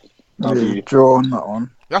 W. Draw on that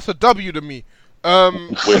one. That's a W to me.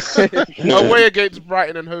 Away against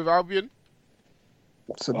Brighton and Hove Albion?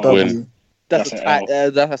 It's a W. Win. That's a tight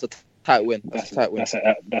win. That's a tight win. That's a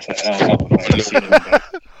L. That's a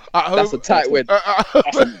tight win.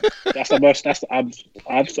 That's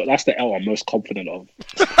the L I'm most confident of.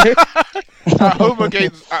 At home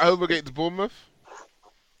against Bournemouth.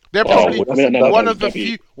 They're probably one of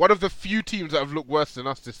the few teams that have looked worse than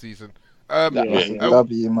us this season.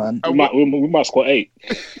 W, man. We might score 8.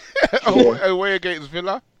 Away against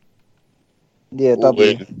Villa. Yeah,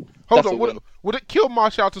 W. Hold on, would it kill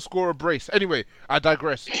Martial to score a brace? Anyway, I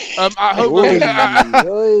digress. At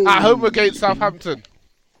home against Southampton.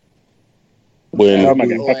 Win. That's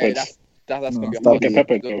gonna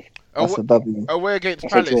be That's a W. Away against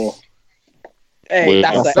Palace. Hey,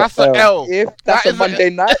 that's an L. If that's a Monday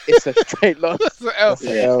night, it's a straight loss. That's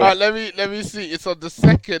an L. Alright, let me see. It's on the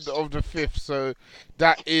 2nd of the 5th, so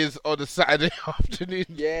that is on a Saturday afternoon.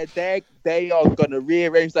 Yeah, they are gonna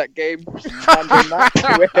rearrange that game Monday night.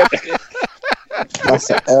 That's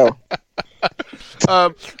an L.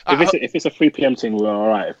 If it's a 3 p.m. thing, we're all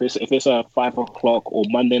right. If it's a 5 o'clock or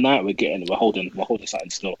Monday night, we're holding something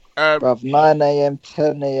still. Bruv, 9 a.m.,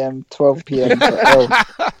 10 a.m., 12 p.m. L.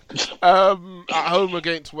 At home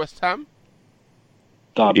against West Ham.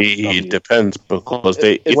 It depends because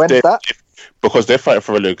because they're fighting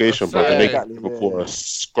for relegation, but they're making for a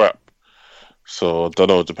scrap. So I don't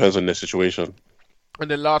know. It depends on their situation. And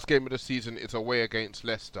the last game of the season is away against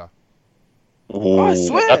Leicester. Ooh, I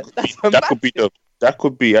swear, that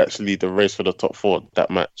could be actually the race for the top 4. That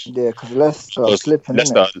match. Yeah, because Leicester are slipping.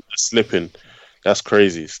 Leicester slipping. That's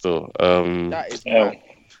crazy. Still. That is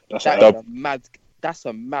mad. That's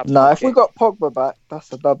a mad. Nah, if we got Pogba back,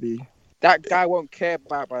 that's a W. That guy won't care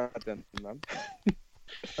about them, man.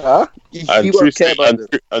 Huh? He won't care about them.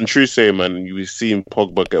 And true say, man, you seen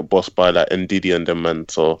Pogba get bossed by like Ndidi and them, man.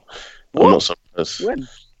 So I'm not surprised. When?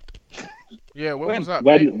 Yeah, when was that?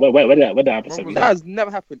 When did that happen? That has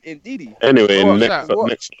never happened in Didi. Anyway, next. No.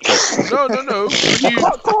 You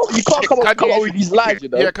can't come up with these lies, you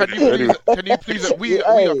know. Yeah, can you please? We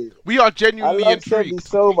are genuinely intrigued.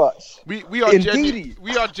 So much. We are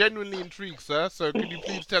genuinely intrigued, sir. So can you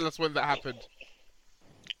please tell us when that happened?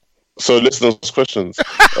 So listeners' questions.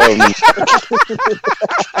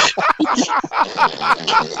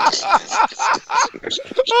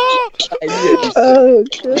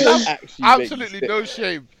 Absolutely no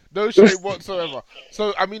shame whatsoever.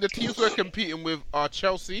 So I mean, the teams we're competing with are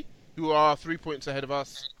Chelsea, who are 3 points ahead of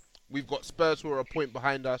us. We've got Spurs, who are a point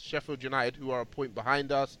behind us. Sheffield United, who are a point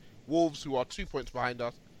behind us. Wolves, who are 2 points behind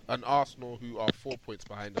us. and Arsenal, who are 4 points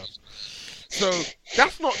behind us. So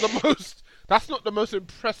that's not the most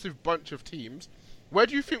impressive bunch of teams. Where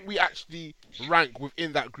do you think we actually rank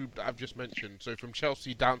within that group that I've just mentioned? So from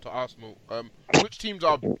Chelsea down to Arsenal, which teams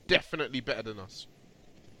are definitely better than us?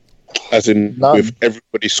 As in, None. with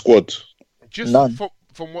everybody's squad. Just None.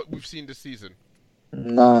 from what we've seen this season.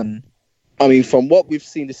 None. I mean, from what we've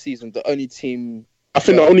seen this season, the only team. I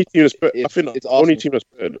think the only team that's better. I It's- think it's the only Arsenal. team that's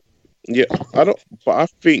better. Yeah, I don't. But I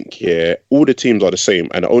think all the teams are the same,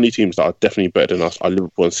 and the only teams that are definitely better than us are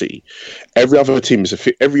Liverpool and City. Every other team is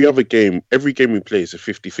every game we play is a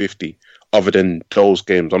 50-50. Other than those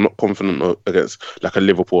games, I'm not confident against like a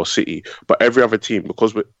Liverpool or City. But every other team,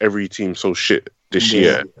 because every team's so shit this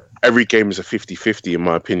year, every game is a 50-50 in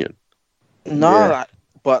my opinion. No,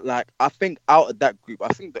 I think out of that group, I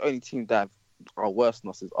think the only team that are worse than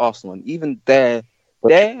us is Arsenal, and even they're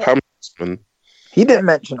Man, He didn't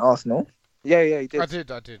mention Arsenal. yeah, he did.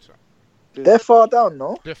 I did. They're far down,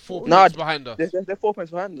 no? They're 4 Nah, points behind us. They're 4 points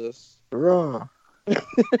behind us. Bruh.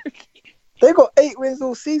 They got 8 wins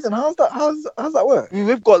all season. How's that work? I mean,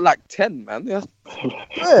 we've got like 10, man. Yeah.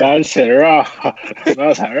 Yeah. That's rare.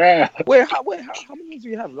 That's rare. Wait, how many wins do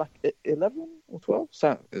we have? Like 11 or 12?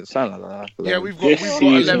 Sound like that. Yeah, we've got This 11.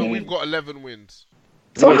 season- We've got 11 wins.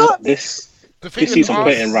 So how, This The thing this is, season us-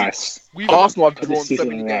 betting Rice. we've Arsenal have This drawn season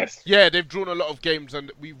 70 Rice. games. Yeah, they've drawn a lot of games,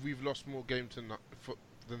 and we've lost more games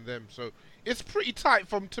than them. So it's pretty tight.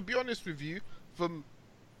 To be honest with you, from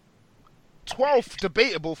 12th,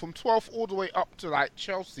 debatable, from 12th all the way up to like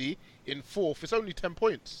Chelsea in 4th, it's only 10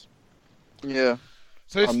 points. Yeah.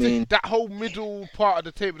 So it's I mean- that whole middle part of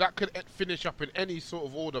the table that could finish up in any sort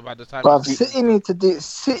of order by the time. bruv, City need to do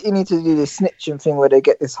this snitching thing where they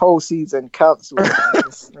get this whole season cancelled.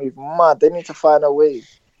 It's mad. They need to find a way.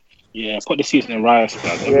 Yeah, put the season in Rice, man.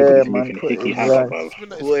 Yeah, Everybody's man, making put it hickey in havoc, Rice.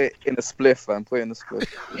 man. Put it in a spliff, man. Put it in a spliff.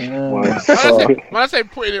 When I say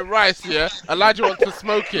putting it rice, yeah, Elijah wants to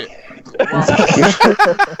smoke it.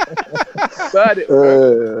 Burn it.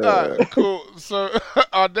 Alright, cool. So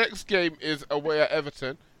our next game is away at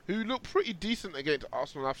Everton, who look pretty decent against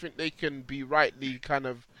Arsenal. I think they can be rightly kind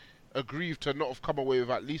of aggrieved to not have come away with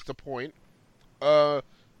at least a point.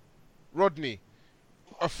 Rodney,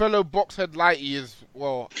 a fellow boxhead lighty is,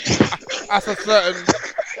 well, as a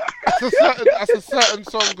certain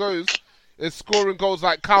song goes, is scoring goals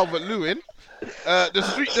like Calvert-Lewin.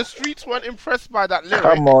 The streets weren't impressed by that lyric.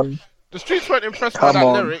 Come on. The streets weren't impressed Come by that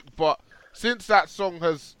on. lyric, but since that song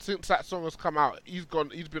has come out, he's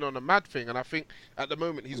been on a mad thing, and I think at the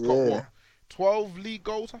moment he's got Yeah. what, 12 league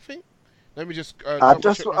goals, I think. Let me just. I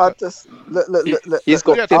just look. He's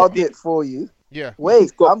got I'll 50. do it for you. Yeah.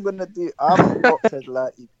 Wait, I'm boxhead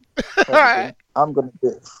like you. I'm gonna do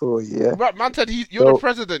it for you. Yeah? Right, man said you're the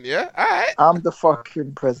president, yeah? Alright. I'm the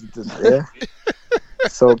fucking president. Yeah.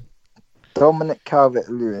 So Dominic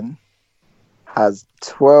Calvert-Lewin has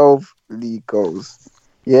 12 league goals.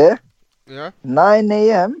 Yeah. Yeah. 9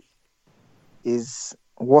 a.m. is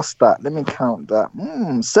what's that? Let me count that.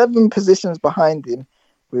 7 positions behind him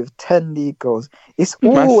with 10 league goals. It's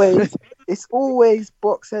always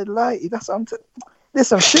boxhead lighty. That's what I'm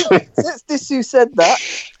listen. Since this you said that,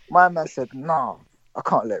 my man said, "No, I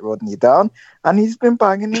can't let Rodney down," and he's been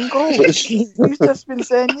banging in goals. He's just been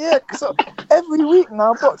saying, "Yeah." So every week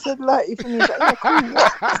now, boxhead lighty for me. Like, yeah, cool.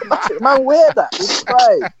 What? It's nothing. Man, wear that. It's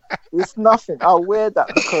fine. It's nothing. I'll wear that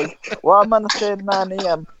because while man is saying 9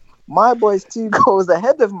 a.m., my boy's 2 goals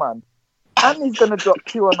ahead of man, and he's gonna drop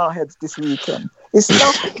 2 on our heads this weekend. It's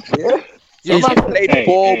nothing. Yeah. He's played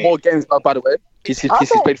 4 more games, by the way. He's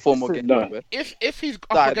played 4 more games. No. By the way. If he's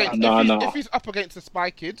up if he's up against the Spy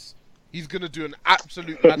Kids, he's gonna do an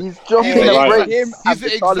absolute. Man. He's dropping He's a the break. exact- He's the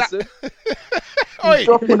Richarlison. exact. Oi, He's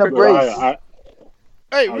dropping a brace. hey,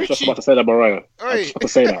 I was just Richie. about to say that, Mariah. I was Oi. just about to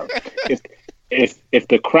say that. If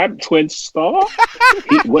the Crab Twins star,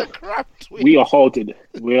 Crap tweet. we are holding a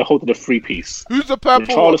 3-piece. Who's the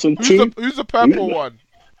purple one? Richarlison too. Who's the purple one?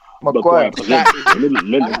 Maguire.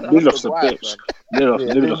 Lindelof's a Maguire, bitch. No,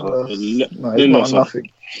 he's not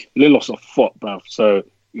nothing. Lindelof's a fuck, bruv. So,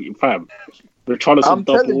 fam, Richarlison I'm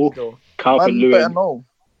telling you double, though. Man better Calvert-Lewin. know.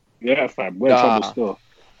 Yeah, fam, we're in trouble still.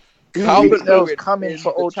 Calvert-Lewin's coming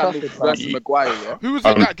for Old Trafford. versus Man. Maguire, yeah? Who was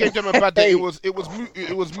it that gave them a bad day? It was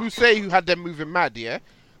Mousse who had them moving mad, yeah?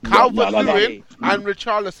 Calvert-Lewin and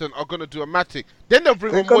Richarlison are going to do a matic. Then they'll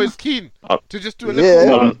bring on Moise Keane to just do a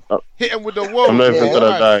little hit him with the wall. I'm not even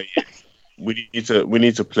gonna lie. We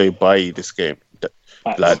need to play Bailly this game.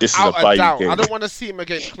 Like this is a Out and Bailly down. game. I don't want to see him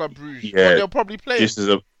against Club Brugge. Yeah, But they'll probably play him.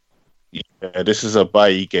 This is a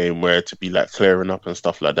Bailly game where to be like clearing up and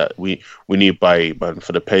stuff like that. We need Bailly, man,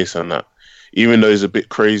 for the pace and that. Even though it's a bit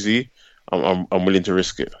crazy, I'm willing to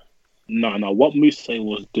risk it. No. What Mousse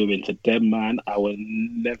was doing to them, man, I will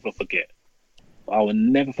never forget. I will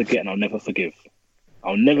never forget, and I'll never forgive.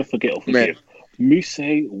 I'll never forget or forgive.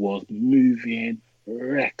 Mousse was moving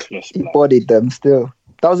reckless. He bodied them still.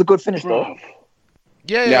 That was a good finish, though.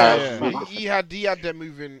 Yeah. He had them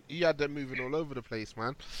moving. He had them moving all over the place,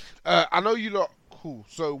 man. I know you lot. Cool.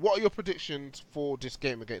 So, what are your predictions for this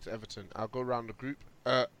game against Everton? I'll go around the group.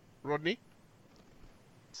 Rodney?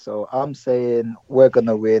 So, I'm saying we're going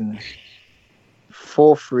to win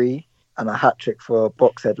 4-3 and a hat-trick for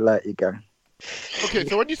Boxhead Lighty gang. Okay,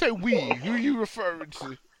 so when you say we, who are you referring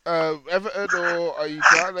to? Everton, or are you?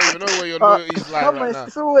 I don't even know where your loyalty's lying right now.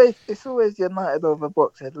 It's always United over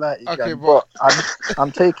Boxhead Lighty gang. But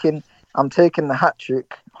I'm taking the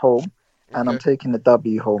hat-trick home. And I'm taking the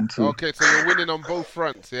W home too. Okay, so you're winning on both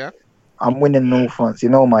fronts, yeah? I'm winning on all fronts. You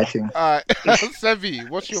know my thing. Alright, Sevi,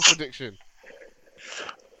 what's your prediction?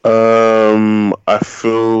 I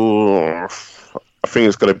think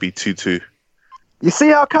it's gonna be 2-2. You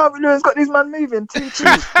see how Calvert-Lewin's got these man moving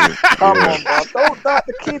 2-2. Come on, bro. Don't doubt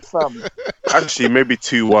the kid, fam. Actually, maybe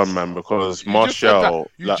 2-1, man, because Martial.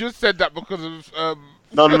 You just said that because of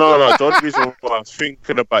No. The only reason why I was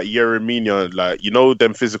thinking about Yeremina, like, you know,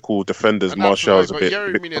 them physical defenders, Martial is a bit.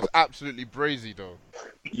 Yeremina is absolutely brazy, though.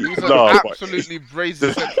 He's absolutely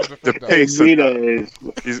brazy central defender. The pace, you know, the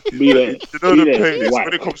pace.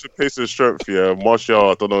 When it comes to pace and strength, yeah,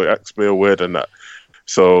 Martial, I don't know, acts me weird than that.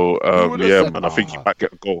 So, yeah, man, I think he might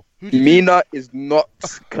get a goal. Mina is not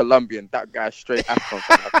Colombian. That guy's straight Afro.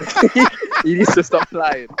 He needs to stop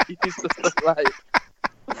lying.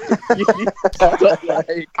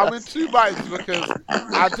 I'm in two minds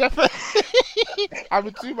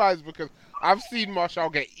because I've seen Martial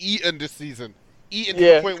get eaten this season. Eaten to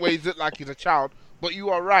the point where he looked like he's a child. But you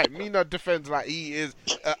are right. Mina defends like he is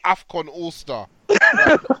an AFCON all-star.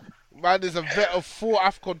 Man is a vet of 4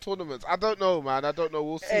 AFCON tournaments. I don't know, man. I don't know.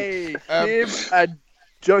 We'll see. Hey, him and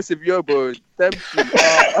Joseph Yobo, them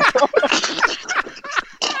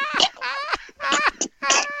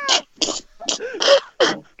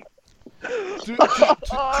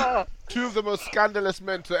two of the most scandalous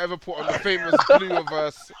men to ever put on the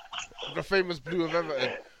famous blue of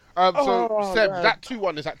Everton. So, Seb, man. That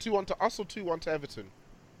 2-1, is that 2-1 to us or 2-1 to Everton?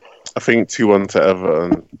 I think 2-1 to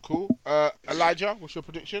Everton. Cool. Elijah, what's your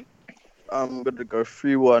prediction? I'm going to go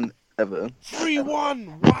 3-1 Everton.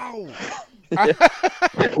 3-1? Wow.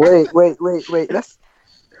 Wait.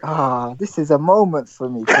 This is a moment for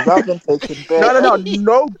me because I've been taking bare.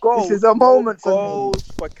 No goal. This is a moment for me.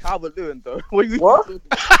 For Calvert-Lewin, though. What? Wait, hold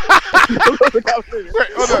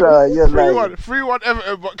on. 3-1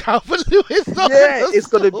 Everton, but Calvert-Lewin's not. Yeah, it's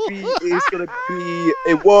gonna be.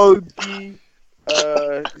 It won't be.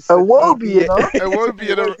 It won't be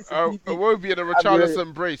in a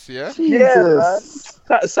Richarlison brace, yeah? Jesus.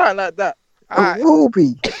 Yeah, man. Something like that. It will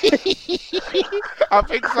be. I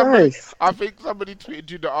think somebody tweeted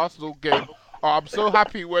you the Arsenal game. Oh, I'm so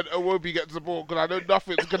happy when Iwobi gets the ball because I know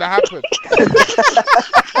nothing's gonna happen.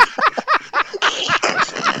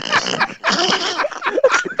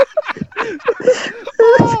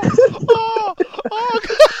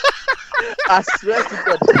 I swear to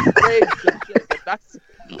God, that's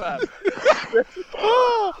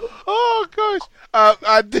oh gosh.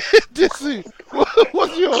 Disu,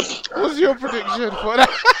 what's your prediction for that?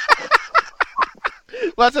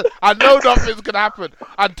 Listen, I know nothing's gonna happen.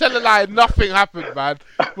 I'm telling lie, nothing happened, man.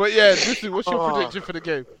 But yeah, Disu, what's your prediction for the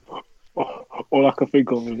game? All I can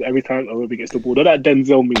think of is every time Iwobi gets the ball, know that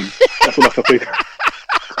Denzel meme. That's all I can think of.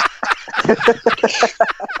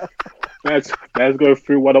 Let's go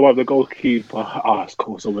through one of the goalkeeper. Of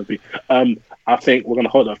course, Iwobi. I think we're gonna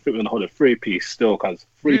hold a 3-piece still, because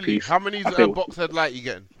 3-piece. How many Boxhead Light you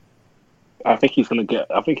getting? I think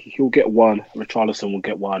he'll get one. Richarlison will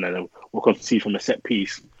get one, and then we'll concede from a set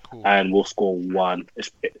piece, and we'll score one.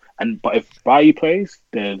 But if Bailly plays,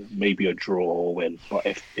 then maybe a draw or win. But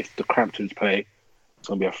if the Cramptons play, it's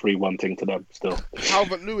gonna be a 3-1 thing to them still.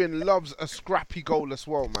 Calvert-Lewin loves a scrappy goal as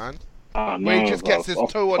well, man. Where he just gets his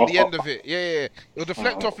toe on the end of it. Yeah. He'll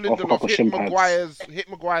deflect off Lindelof, hit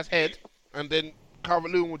Maguire's head, and then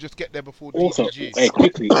Calvert-Lewin will just get there before DCG. Hey,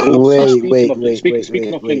 quickly.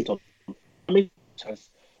 Speaking of Lindelof, has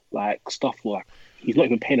like stuff like he's not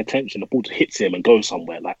even paying attention. The ball just hits him and goes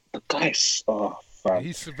somewhere. Like the guy's,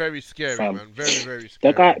 he's very scary, man. Very, very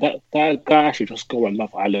scary. That guy should just go on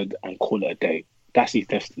Love Island and call it a day. That's his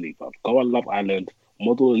destiny, bro. Go on Love Island,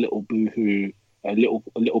 model a little boohoo, a little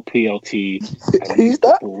PLT. Who's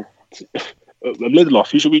that?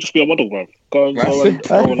 Lindelof. He should just be a model, bro. Go on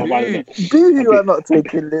Love Island. Boohoo are not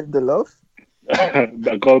taking Lindelof.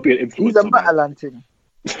 Go be an influencer. He's a Matalan thing.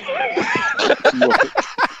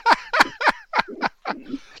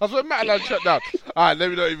 That's what Matalan shut down. Alright, let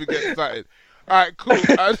me not even get started. Alright, cool.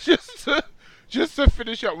 Just to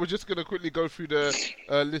finish up, we're just going to quickly go through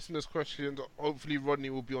the listeners' questions. Hopefully Rodney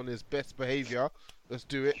will be on his best behaviour. Let's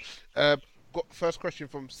do it. Got first question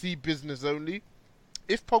from C Business Only.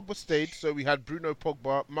 If Pogba stayed, so we had Bruno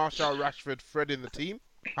Pogba, Martial, Rashford, Fred in the team,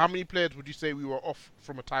 how many players would you say we were off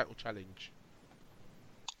from a title challenge?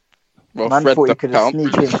 Well, man Fred thought you could have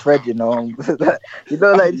sneak in Fred, you know.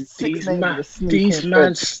 Like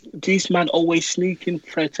these man always sneaking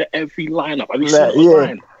Fred to every lineup. Have you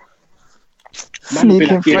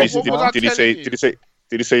seen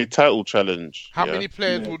Did he say title challenge? How many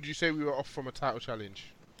players would you say we were off from a title challenge?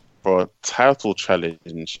 For a title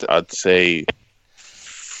challenge, I'd say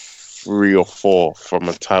 3 or 4 from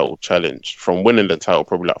a title challenge. From winning the title,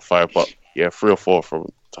 probably like 5, but 3 or 4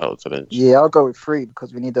 from title challenge. Yeah, I'll go with 3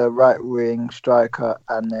 because we need a right wing striker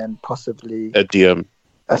and then possibly a DM.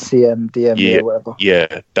 A CM, DM, or whatever.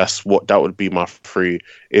 Yeah, that would be my 3.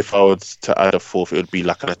 If I was to add a 4th, it would be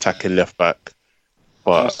like an attacking left back.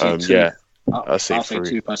 But I'll say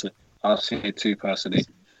 3. I'll say 2 personally.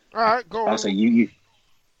 All right, go on. I'll say you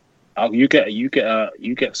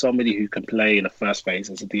get somebody who can play in the first phase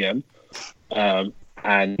as a DM,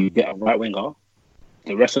 and you get a right winger.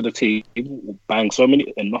 The rest of the team will bang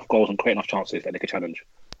enough goals and create enough chances that they can challenge.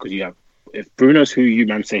 Because you have, if Bruno's who you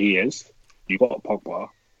man say he is, you got Pogba.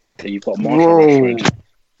 Then you've got Martial Rashford.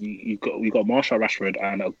 You got Martial Rashford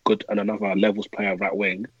and another levels player right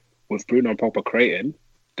wing. With Bruno and Pogba creating,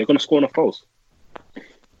 they're going to score enough goals.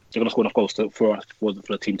 They're going to score enough goals for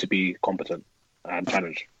the team to be competent and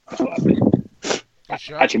challenge. That's what I think.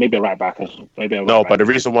 Actually, maybe a right back. But the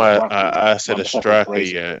reason why I said a striker,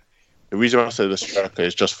 the reason why I said a striker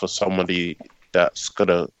is just for somebody that's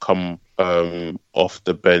gonna come off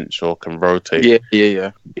the bench or can rotate.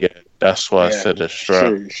 Yeah. That's why I said a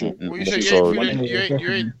striker. Well, you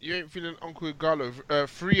ain't feeling Uncle Igalo.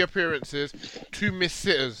 3 appearances, 2 missed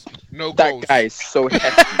sitters, no goals. That guy is so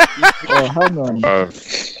hefty. Hang on.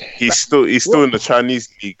 He's still in the Chinese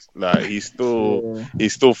league. Like he's still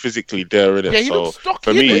physically there in it. Yeah, he looks stocky.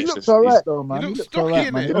 For me, he looks alright though, man. He looks stocky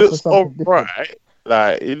in it. He looks alright.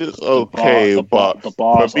 Like it looks okay, but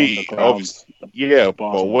for me, obviously,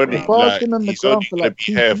 but when he's only gonna be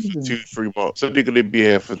here for 2-3 months. Only gonna be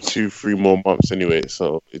here for 2-3 more months anyway.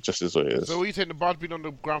 So it just is what it is. So what you saying? The bar's been on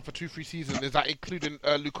the ground for 2-3 seasons. Is that including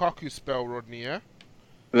Lukaku's spell, Rodney? Yeah.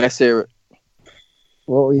 Let's hear it.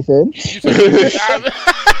 What were you saying?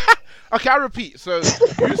 Okay, I'll repeat. So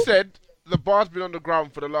you said the bar's been on the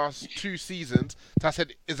ground for the last 2 seasons. So I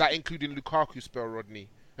said, is that including Lukaku's spell, Rodney?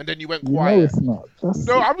 And then you went quiet. No, it's not.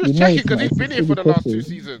 No, I'm just checking because he's been here for the last 2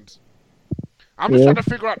 seasons. I'm just trying to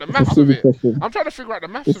figure out the maths of it. I'm trying to figure out the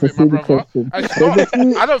maths of it, my brother. I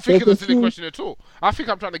don't think it's a silly question at all. I think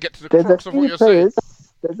I'm trying to get to the crux of what you're saying.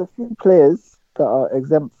 There's a few players that are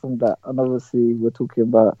exempt from that. And obviously, we're talking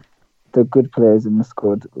about the good players in the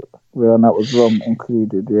squad, where that was Rom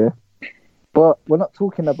included, yeah? But we're not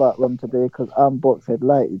talking about Rom today because I'm Boxhead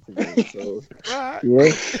Lighty today. So,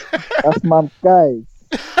 that's my guys.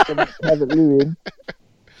 Have it Lewin.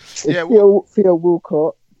 Theo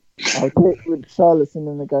Walcott. I'll take with Charleston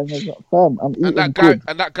in the game. Not firm. And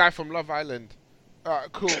that guy from Love Island.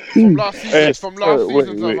 Cool. From last season. Love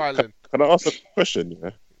Island. Can I ask a question?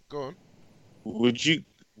 Yeah. Go on. Would you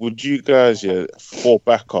guys for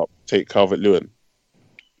backup take Calvert-Lewin?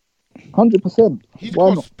 100%. He's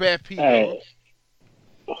got spare people.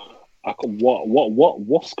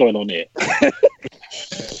 What's going on here?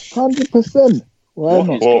 100%. Why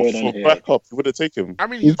not? Well, for backup, you would have taken him. I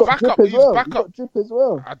mean, he's backup. He's backup. Drip as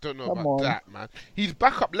well. I don't know about that, man. He's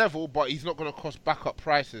backup level, but he's not going to cost backup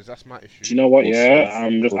prices. That's my issue. Do you know what? Yeah,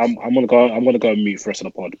 I'm gonna go and mute for the rest of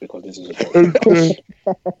the pod because this is a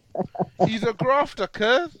He's a grafter,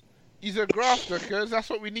 cuz. That's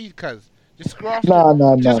what we need, cuz. Just graft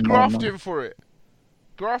him for it.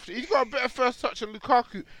 Graft. He's got a better first touch than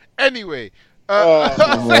Lukaku. Anyway. Man.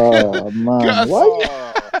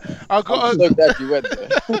 I got I'm so glad you went there.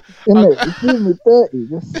 You gave me 30.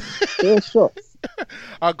 Just 4 shots.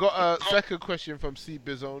 I got a second question from C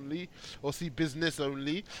Business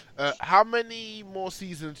Only. How many more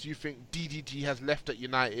seasons do you think DDG has left at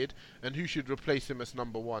United, and who should replace him as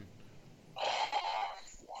number 1?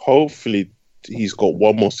 Hopefully, he's got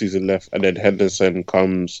 1 more season left, and then Henderson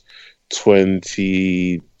comes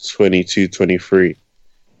 2022-23.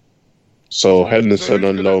 So Henderson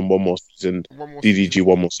on loan 1 more season, DDG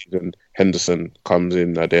 1 more season, Henderson comes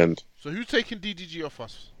in at the end. So who's taking DDG off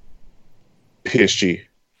us? PSG.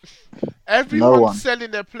 Everyone's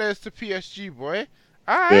selling their players to PSG, boy.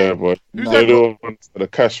 Yeah, boy. They're the ones for the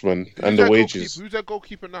cash, man, and the wages. Who's their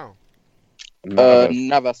goalkeeper now?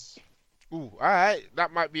 Navas. Ooh, alright.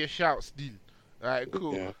 That might be a shout still. Alright,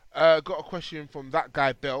 cool. Yeah. Got a question from that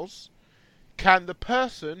guy Bells. Can the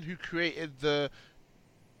person who created the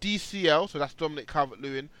DCL, so that's Dominic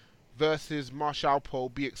Calvert-Lewin, versus Marshall Poe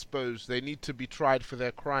be exposed? They need to be tried for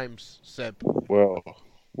their crimes, Seb.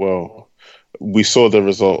 Well, we saw the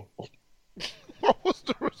result. What was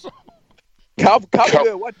the result?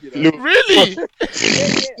 Calvert-Lewin won, you know. Really?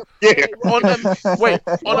 Yeah.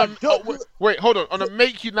 Wait, hold on. On a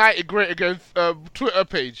Make United Great Again Twitter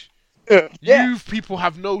page. Yeah. You people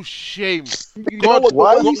have no shame.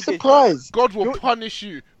 Why are you surprised? God will punish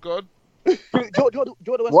you. God.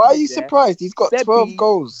 Why are you surprised? He's got 12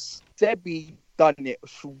 goals. Sebi done it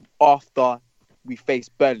after we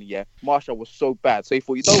faced Burnley, yeah? Marshall was so bad. So he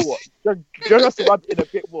thought, you know what? Just rub it in a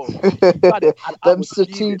bit more. Them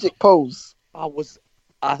strategic polls.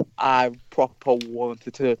 I proper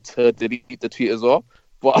wanted to delete the tweet as well.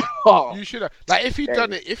 But you should have. Like, if he'd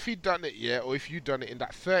done it, yeah, or if you'd done it in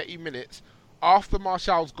that 30 minutes after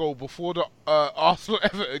Martial's goal before the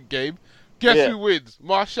Arsenal-Everton game, guess who wins?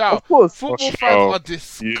 Martial. Of course. Football fans are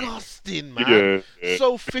disgusting, man.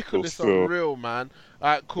 So fickle, it's unreal, man.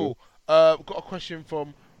 Alright, cool. Got a question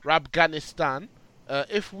from Rabghanistan.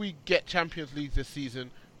 If we get Champions League this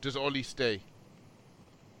season, does Oli stay?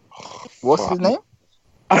 What's his name?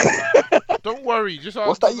 Don't worry. Just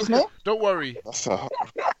what's that his name? Don't worry. That's a I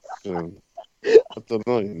don't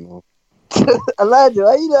know, you know. Elijah,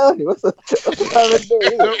 how you know? What's the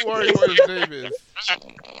name? Don't worry what his name is.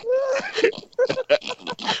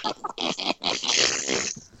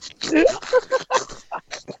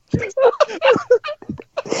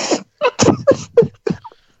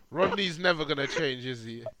 Rodney's never gonna change, is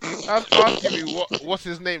he? Asking me what's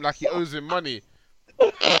his name like he owes him money.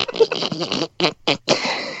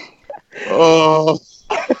 Oh.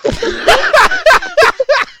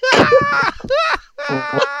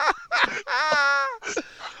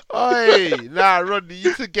 Oi, nah, Rodney, you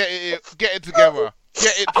need to get it together.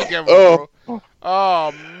 Get it together, bro.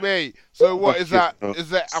 Oh, mate. So what is that? Is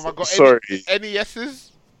that? Have I got any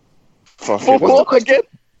S's? Four again?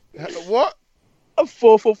 What?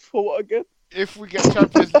 Four what again? If we get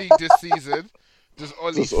Champions League this season, does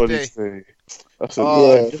Oli stay? That's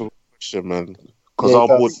a difficult question, man. Because our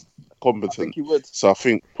board's competent. So I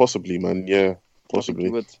think possibly, man. Yeah, possibly.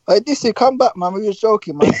 Hey, DC, come back, man. We was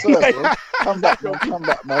joking, man. Sorry, bro. Come back,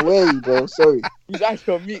 man. Where are you, bro? Sorry. He's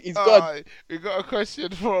actually on mute. He's gone. We got a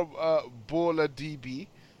question from Baller DB.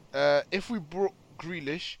 If we brought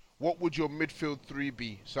Grealish, what would your midfield three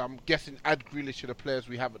be? So I'm guessing add Grealish to the players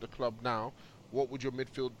we have at the club now. What would your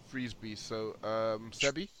midfield threes be? So,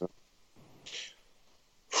 Sebi?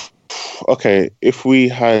 Okay, if we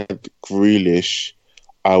had Grealish,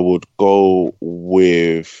 I would go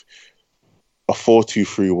with a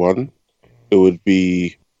 4-2-3-1. It would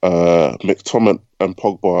be McTominay and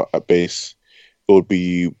Pogba at base. It would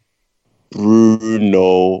be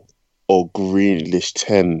Bruno or Grealish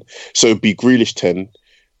 10. So it would be Grealish 10.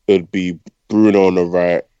 It would be Bruno on the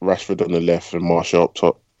right, Rashford on the left, and Martial up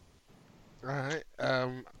top. Alright.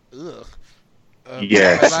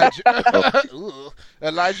 Yes.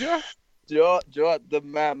 Elijah? Do you know what the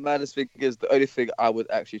maddest thing is? The only thing I would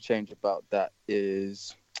actually change about that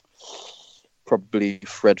is probably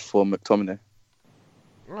Fred for McTominay.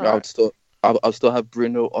 Right. I'll still have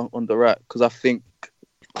Bruno on the right because I think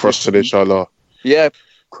cross and inshallah. Yeah,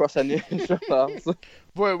 cross and inshallah.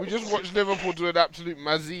 Boy, we just watched Liverpool do an absolute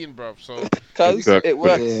mazine, bruv. So it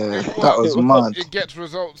works. Yeah, that was mad. It gets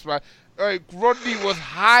results, man. Rodney was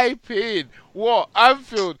hyping. What?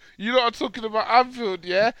 Anfield? You know what I'm talking about? Anfield,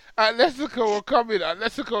 yeah? Atletico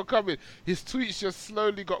are coming. His tweets just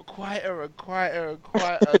slowly got quieter and quieter and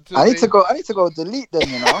quieter. I need to go delete them,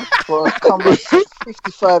 you know, for a comeback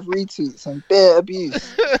 55 retweets and bare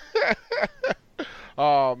abuse.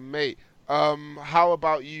 Oh, mate. How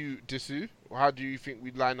about you, Disu? How do you think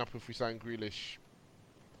we'd line up if we sign Grealish?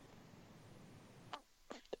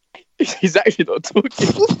 He's actually not talking.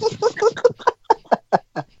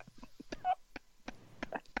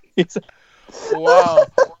 Wow.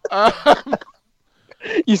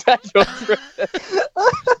 He's actually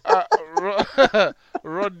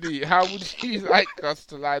Rodney, how would you like us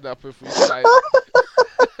to line up if we sign?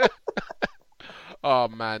 Oh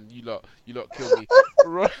man, you lot kill me.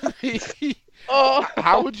 Rodney,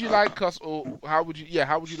 how would you like us, or how would you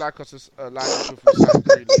like us to line up if we sign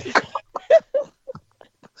Grealish?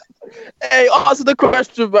 Hey, answer the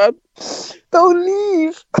question, man. Don't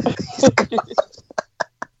leave.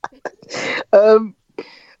 I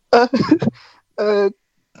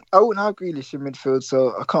wouldn't have Grealish in midfield,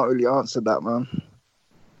 so I can't really answer that, man.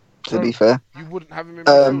 To be fair, you wouldn't have him in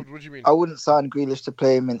midfield. What do you mean? I wouldn't sign Grealish to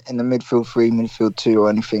play him in the midfield 3, midfield 2, or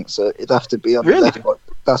anything. So it'd have to be on the left. But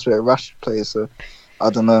that's where Rash plays. So I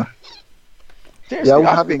don't know. Seriously, I would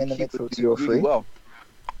I have him think in the he midfield would 2 or do 3. really well.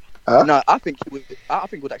 No, I think he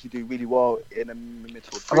would actually do really well in a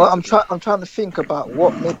midfield 3. Well, I'm trying to think about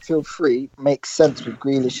what midfield 3 makes sense with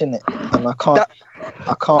Grealish in it, and I can't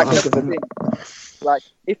think of him. Like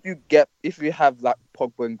if you have like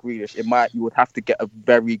Pogba and Grealish, you would have to get a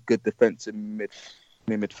very good defensive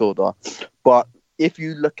midfielder. But if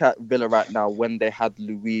you look at Villa right now, when they had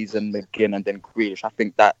Luiz and McGinn and then Grealish, I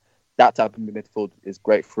think that type of midfield is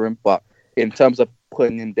great for him. But in terms of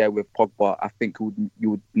putting in there with Pogba, I think you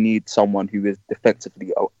would need someone who is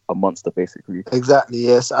defensively a monster, basically. Exactly,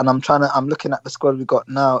 yes. And I'm looking at the squad we got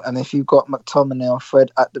now, and if you've got McTominay or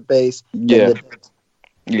Fred at the base, yeah.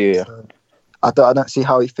 So I don't see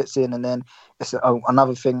how he fits in. And then it's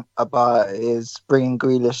another thing about it is bringing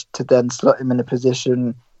Grealish to then slot him in a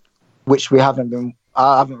position which I haven't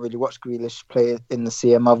really watched Grealish play in the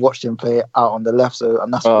CM. I've watched him play out on the left,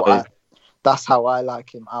 and that's how I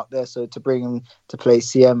like him out there. So to bring him to play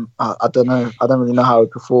CM, I don't know. I don't really know how he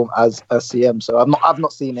perform as a CM. So I've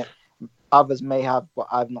not seen it. Others may have, but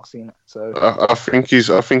I've not seen it. So I think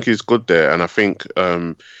he's good there, and I think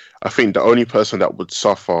the only person that would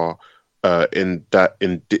suffer in the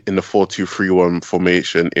 4-2-3-1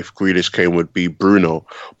 formation if Grealish came would be Bruno.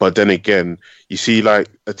 But then again, you see like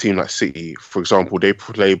a team like City, for example, they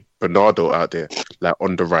play Bernardo out there like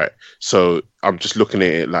on the right. So I'm just looking at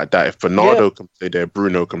it like that. If Bernardo can play there,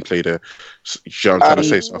 Bruno can play there. I'm trying to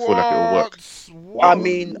say, so I feel like it'll work. I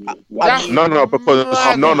mean, because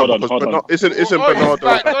isn't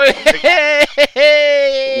Bernardo?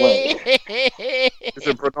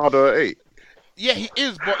 Isn't Bernardo 8? Yeah, he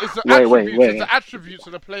is, but it's the attributes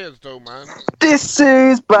of the players, though, man. This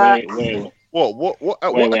is back. What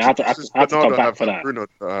I have to come back for that. Bruno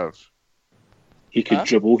have? He could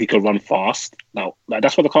dribble. He could run fast. Now, like,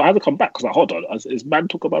 that's what I had to come back, because hold on, is man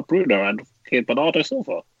talk about Bruno and Bernardo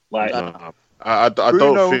Silva? Like, I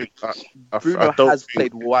don't think Bruno has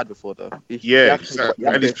played wide before, though. Exactly.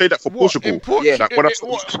 And he's played that for Portugal. In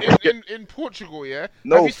Portugal, yeah.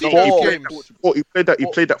 No, have you seen those games? He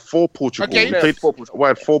played that for Portugal. He played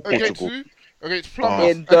wide for Portugal. Against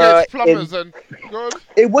Plumbers, and God.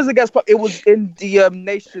 It was against. It was in the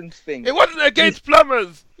Nations thing. It wasn't against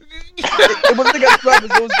Plumbers. It wasn't against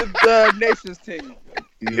Plumbers. It was the Nations thing.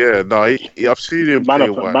 Yeah, no, I've seen him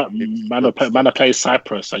play wide. Man plays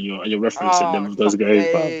Cyprus, and you're referencing them those games.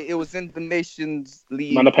 It was in the Nations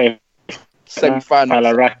League. Man play semi-final.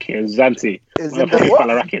 Falaraki and Zanti.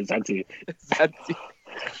 Falaraki and Zanti.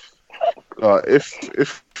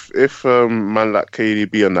 If man like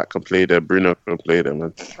KDB and that can play there, Bruno can play there,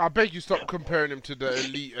 man. I beg you stop comparing him to the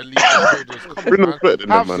elite traders. Bruno's better than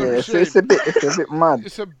them, man. It's a bit mad.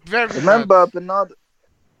 It's a very Remember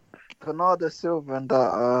Bernardo Silva and that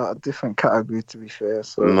are a different category, to be fair.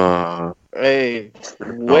 So nah. Hey,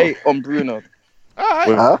 wait on Bruno.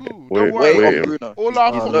 Alright, cool. Don't worry on Bruno.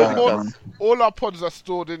 All our pods are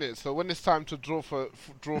stored in it, so when it's time to draw for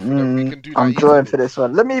them, we can do that. I'm drawing for this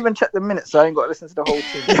one. Let me even check the minutes, so I ain't got to listen to the whole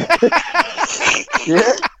thing.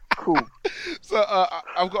 Yeah, cool. So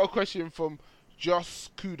I've got a question from Josh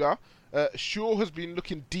Kuda. Shaw has been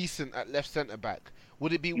looking decent at left centre back.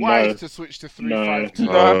 Would it be wise to switch to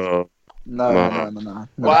 3-5-2? No.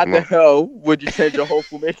 Why the hell would you change your whole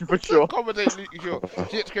formation for Shaw? Accommodate Shaw.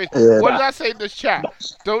 What did I say in this chat?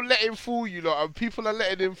 Don't let him fool you, lot. And people are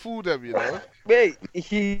letting him fool them, you know. Wait,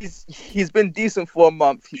 he's been decent for a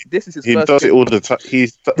month. This is his he first. He does it all the time.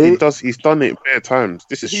 He's done it bare times.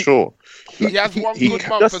 This is Shaw. He has one good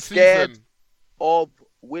month a season. Of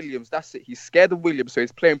Williams, that's it. He's scared of Williams, so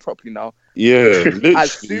he's playing properly now. Yeah, literally,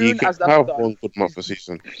 as soon he can as that's have done, one good month a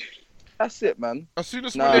season. That's it, man. As soon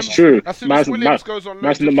as it's true. As soon as Williams goes on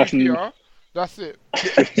loan to QPR, that's it.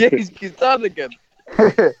 Yeah, he's done again.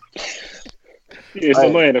 It's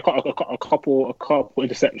annoying. A couple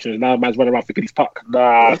interceptions. Now man's running around thinking he's puck.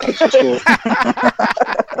 Nah, I can't score.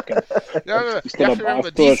 No. You have to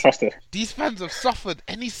remember, these fans have suffered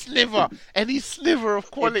any sliver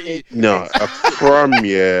of quality. No, a crumb,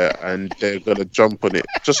 yeah, and they're gonna jump on it.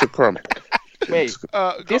 Just a crumb. Wait,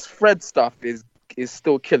 this Fred stuff is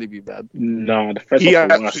still killing me, man. No, the Fred he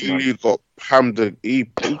actually got hammed. He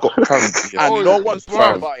got hammed, and no one's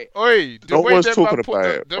talking about it. Oi, no one's talking about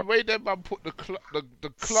it. The way that man put the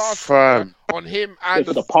class on him and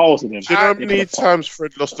the pause in him. Do you know how many times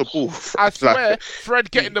Fred lost the ball? I swear,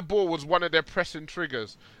 Fred getting the ball was one of their pressing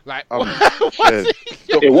triggers. Like,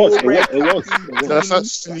 it was. That's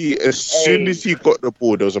actually as soon as he got the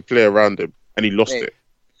ball, there was a player around him, and he lost it.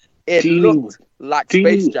 It looked like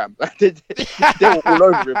Space Jam. They were all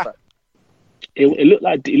over him. It looked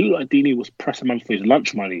like Dini was pressing man for his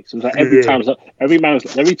lunch money. So it was like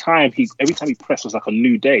every time he pressed was like a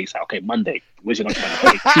new day. It's like, okay, Monday, where's your lunch money?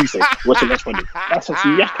 Okay, Tuesday, what's your lunch money? That's just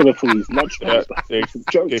yakking for his lunch money. They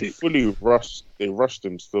fully rushed. They rushed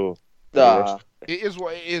him still. It is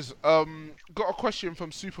what it is. Got a question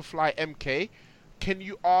from Superfly MK. Can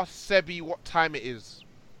you ask Sebi what time it is?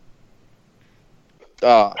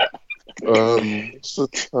 What's the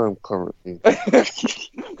time currently?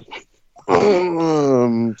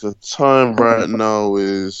 The time right now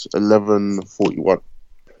is 11:41.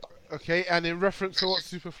 Okay, and in reference to what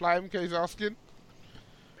Superfly MK is asking?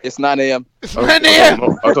 It's 9 a.m. It's 9 a.m.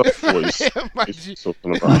 I don't know what he's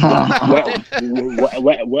talking about.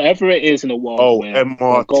 Whatever it is in the world.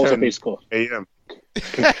 MR goals 10 are score. a.m.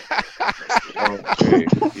 Okay,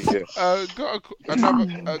 yeah.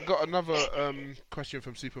 Got another question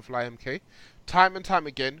from Superfly MK. Time and time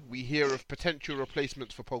again, we hear of potential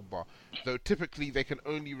replacements for Pogba, though typically they can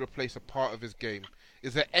only replace a part of his game.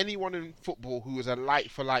 Is there anyone in football who is a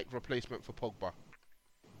like-for-like replacement for Pogba?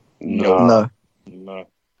 No.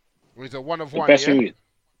 Or is it one of one? The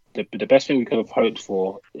best thing we could have hoped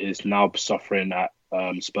for is now suffering at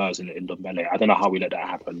Spurs in Dembele. I don't know how we let that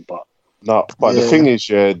happen, but. No, but the thing is,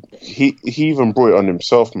 he even brought it on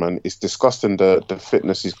himself, man. It's disgusting the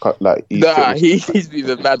fitness he's cut. Like he's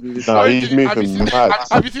moving mad. He's moving mad.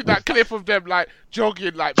 Have you seen that clip of them like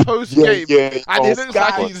jogging, like post game, and it looks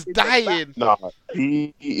like he's dying? No,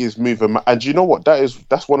 he is moving mad. And you know what?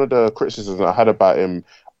 That's one of the criticisms I had about him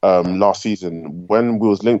last season. When we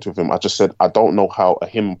was linked with him, I just said I don't know how a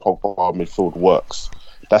him and Pogba midfield works.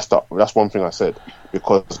 That's one thing I said,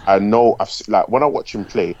 because I know when I watch him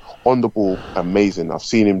play on the ball, amazing. I've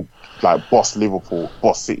seen him like boss Liverpool,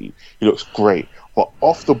 boss City. He looks great, but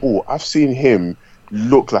off the ball, I've seen him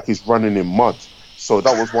look like he's running in mud. So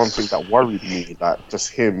that was one thing that worried me, like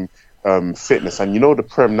just him fitness. And you know the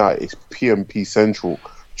Prem now is PMP central.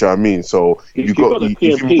 Do you know what I mean? So you've got these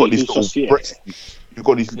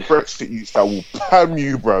Brexit youths that will pam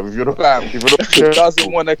you, bro. If you're not, he doesn't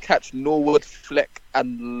want to catch Norwood, Fleck,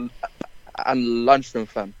 and Lundstrom,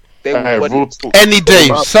 fam. Any day,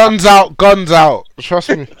 sun's out, guns out. Trust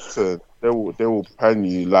me. They will pan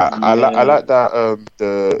you. Like I like that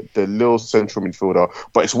the Lille central midfielder,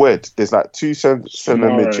 but it's weird. There's like two centre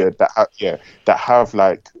mids that have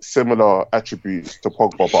like similar attributes to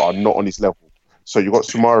Pogba, but are not on his level. So you got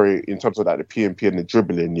Soumare in terms of like the PMP and the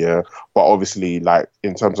dribbling, but obviously like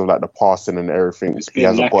in terms of like the passing and everything, he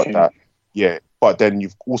hasn't got that. But then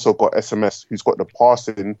you've also got SMS, who's got the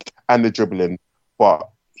passing and the dribbling, but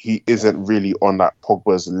he isn't really on that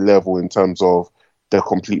Pogba's level in terms of the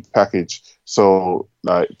complete package. So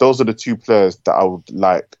like those are the two players that I would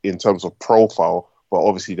like in terms of profile, but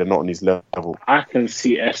obviously they're not on his level. I can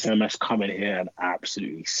see SMS coming here and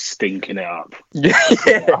absolutely stinking it up. I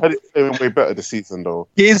had it playing way better this season though.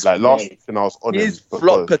 Last season I was on his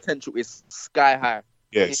flop potential is sky high.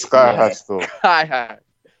 Yeah, sky high still. Sky high.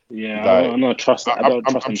 Yeah, I don't trust. I don't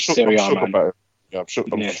trust him. Syria, I'm shook man. about it. Yeah, I'm shook.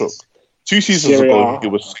 2 seasons ago it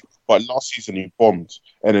was sick, but last season he bombed,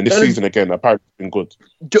 and then this season again apparently it's been good.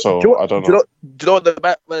 I don't know. Do you know what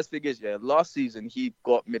the best thing is? Yeah, last season he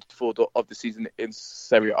got midfielder of the season in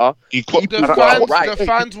Serie A. The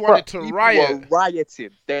fans wanted to riot. They were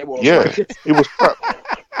rioting. It was crap.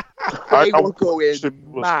 They were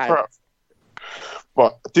going mad. Crap.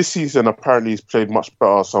 But this season apparently he's played much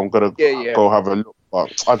better, so I'm gonna go have a look.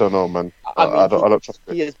 But I don't know, man. I don't trust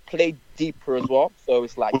it. He has played deeper as well, so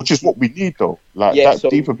it's like which is what we need though. Like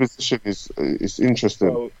deeper position is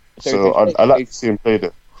interesting. So I like to see him play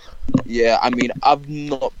there. Yeah, I mean, I've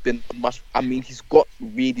not been much. I mean, he's got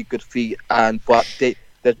really good feet, but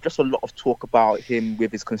there's just a lot of talk about him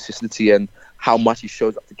with his consistency and how much he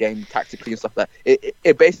shows up the game tactically and stuff like that.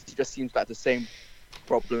 It basically just seems like the same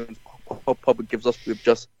problems Pogba gives us with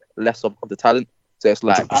just less of the talent. So it's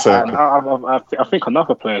like I think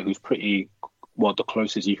another player who's pretty the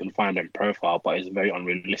closest you can find in profile, but is very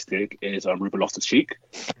unrealistic, is Ruben Loftus-Cheek.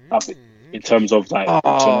 In terms of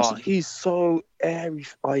like, he's so airy.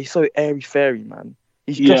 He's so airy fairy, man.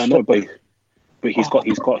 But he's got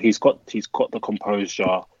the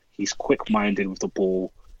composure. He's quick-minded with the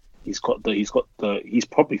ball. He's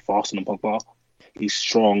probably faster than Pogba. He's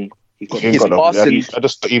strong. His passing. I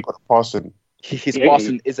just thought he got passing. His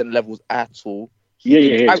passing isn't levels at all.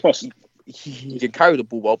 He can carry the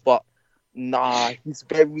ball well, but he's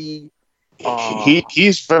very.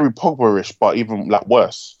 He's very Pogba-ish, but even like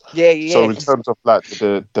worse. Yeah. So in terms of like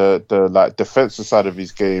the like defensive side of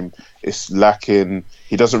his game, it's lacking.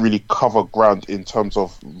 He doesn't really cover ground in terms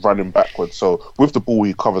of running backwards. So with the ball,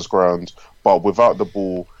 he covers ground, but without the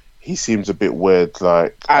ball, he seems a bit weird.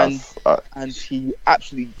 Like, and he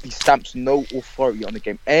stamps no authority on the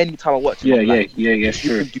game. Anytime I watch him, it's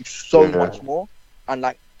true. You can do so much more. And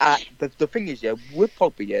like, the thing is, with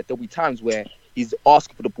Pogba, there'll be times where he's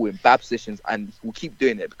asking for the ball in bad positions, and he'll keep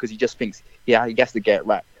doing it because he just thinks, he has to get it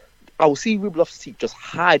right. I will see Ruben Loftus-Cheek just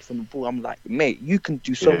hide from the ball. I'm like, mate, you can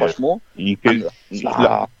do so much more. You can.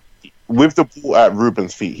 With the ball at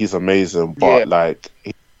Ruben's feet, he's amazing, but like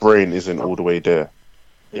his brain isn't all the way there.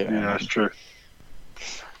 Yeah, that's true.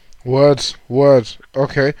 Words.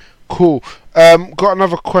 Okay, cool. Got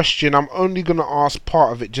another question. I'm only gonna ask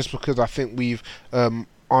part of it just because I think we've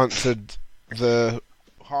answered the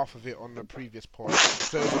half of it on the previous part.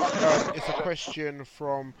 So it's a question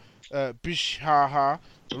from Bishhaha,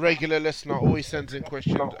 regular listener, always sends in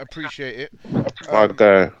questions. Appreciate it.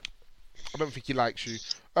 Okay. I don't think he likes you.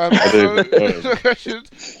 The questions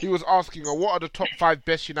he was asking are: what are the top 5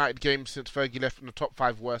 best United games since Fergie left, and the top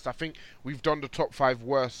 5 worst? I think we've done the top 5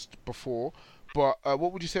 worst before, but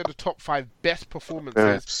what would you say are the top 5 best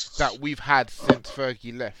performances that we've had since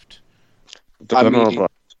Fergie left? I don't know about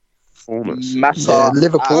performance.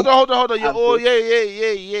 Liverpool. Hold on.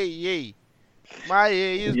 My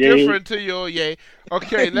yay is different to your yay.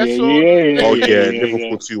 Okay, let's all...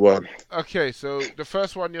 Liverpool 2-1. Okay, so the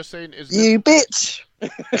first one you're saying is... You bitch!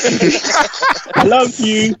 I love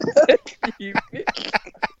you!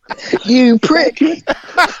 You prick!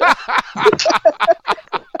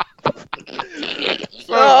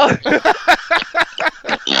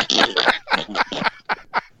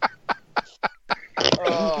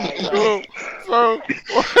 So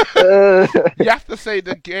you have to say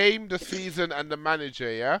the game, the season, and the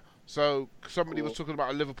manager, yeah? So somebody was talking about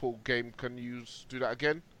a Liverpool game. Can you do that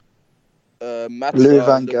again? Louis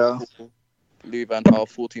Van Gaal. Louis Van Gaal,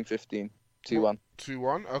 14-15. 2-1.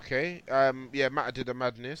 2-1, okay. Matt did a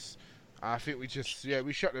madness. I think we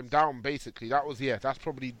shut them down, basically. That's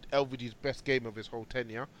probably LVG's best game of his whole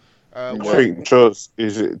tenure. I think Jose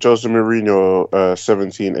Mourinho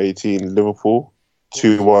 17-18 Liverpool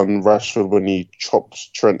 2-1 Rashford when he chops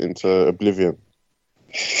Trent into oblivion.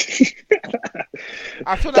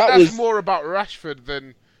 I feel like that's more about Rashford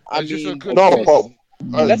than just a good game.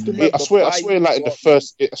 I swear, like in the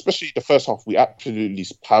first, especially the first half, we absolutely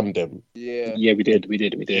spammed them. Yeah, we did.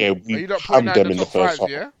 Yeah, we spammed them in the first half.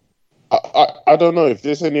 Yeah? I don't know if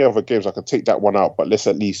there's any other games I could take that one out, but let's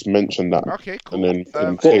at least mention that. Okay, cool. And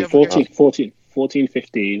then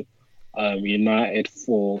 14-15, United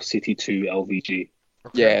 4, City 2, LVG.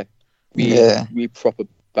 Okay. We proper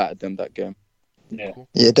battered them that game. Yeah. Cool.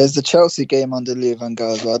 Yeah, there's the Chelsea game under Louis Van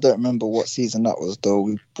Gaal as well. I don't remember what season that was though.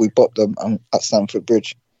 We bopped them at Stamford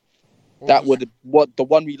Bridge. That would the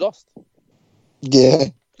one we lost. Yeah.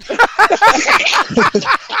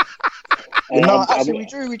 No, actually, we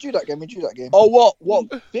drew that game. Oh, what?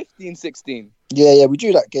 15-16. Yeah, we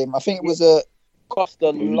drew that game. I think it was a cost a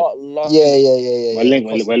lot. Yeah. Where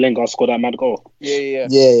Lingard scored that mad goal.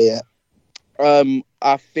 Yeah.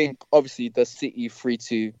 I think obviously the City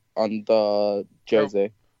 3-2 under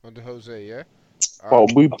Jose. Under Jose, yeah.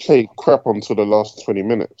 But we played crap until the last 20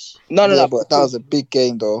 minutes. No, but that was a big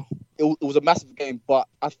game though. It was a massive game, but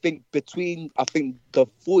I think the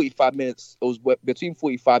 45 minutes, it was between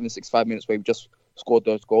 45 and 65 minutes where we just scored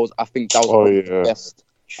those goals. I think that was the best.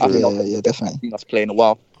 Yeah, definitely. That's playing a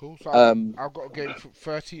while. Cool. So I've got a game for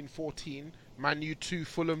 13-14, Man U 2,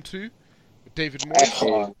 Fulham 2. David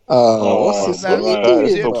Moyes. What's this? That's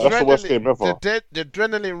the worst game ever. The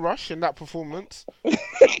adrenaline rush in that performance.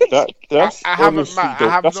 That's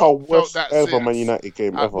our worst that ever Man United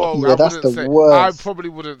game ever. Yeah, that's the worst. I probably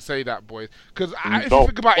wouldn't say that, boys. Because if you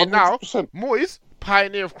think about it now, Moyes,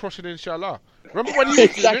 pioneer of crossing, inshallah. Remember when he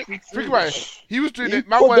was doing it? Think about it. He was doing it.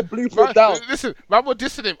 Man were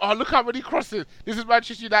dissing him. Oh, look how many crosses. This is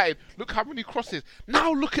Manchester United. Look how many crosses.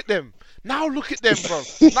 Now look at them. Bro.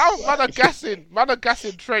 Now man are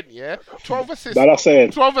gassing Trent, yeah? 12 assists.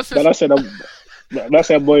 12 assists. That's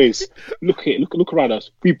it, boys. Look around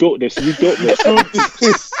us. We built this.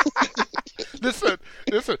 Listen.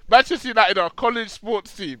 Manchester United are a college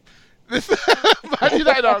sports team. Man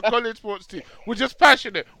United are a college sports team. We're just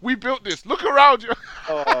passionate. We built this. Look around you.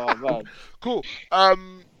 Oh man. Cool.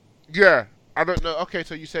 Yeah. I don't know. Okay,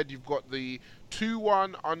 so you said you've got the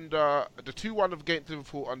 2-1 against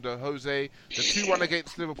Liverpool under Jose, the 2-1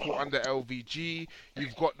 against Liverpool under LVG.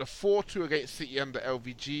 You've got the 4-2 against City under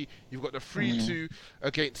LVG. You've got the 3-2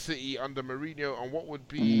 against City under Mourinho. And what would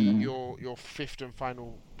be your fifth and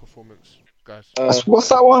final performance, guys? What's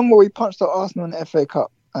that one where we punched out Arsenal in the FA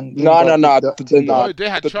Cup? And no, they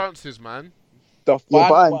had chances, man. But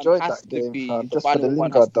I enjoyed that game, just for the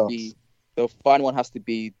Lingard dance. The final one has to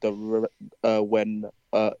be when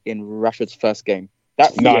in Rashford's first game.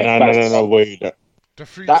 That No, wait. The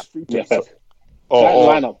free. That free kick. That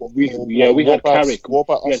lineup. We had Carrick. What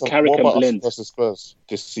about we had Carrick and Blind versus Spurs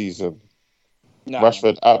this season? Nah,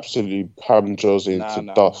 Rashford absolutely hammed Jose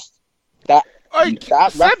into dust. That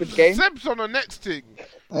Rashford game. Seb's on the next thing.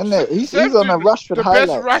 Isn't it? He's on a Rashford the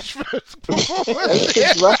highlight. best Rashford performance.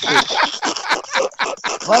 Everything's Rashford.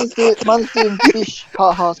 Man's doing fish,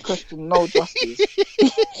 ha question, no justice.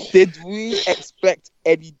 Did we expect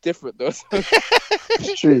any different though?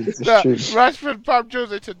 It's true. It's true. Rashford pumped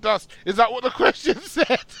Jose to dust. Is that what the question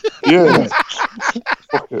said? Yeah.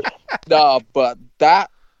 Nah, but that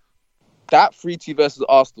 3-2 versus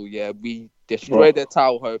Arsenal, yeah, we destroyed their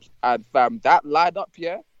title hopes, and fam, that lineup,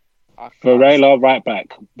 yeah. Varela right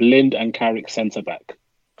back, Blind and Carrick centre back.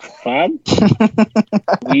 Fam,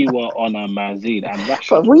 we were on a mazine, and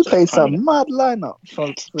Rashford. But we played some mad lineup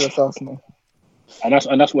from Arsenal. And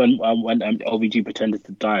that's when LVG pretended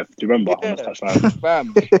to dive. Do you remember? On the touchline?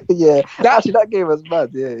 Fam. Yeah, that game was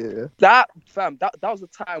mad. Yeah. That was the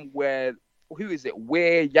time where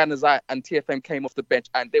where Januzaj and TFM came off the bench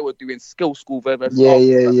and they were doing skill school versus Yeah.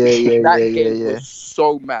 That game was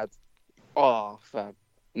so mad. Oh, fam.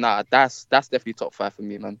 Nah, that's definitely top 5 for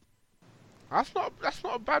me, man. That's not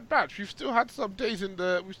a bad batch. We've still had some days in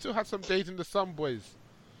the sun, boys.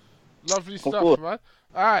 Lovely stuff, man.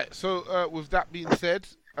 All right. So with that being said,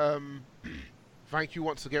 thank you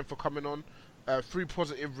once again for coming on. 3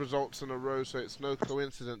 positive results in a row, so it's no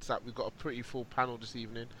coincidence that we've got a pretty full panel this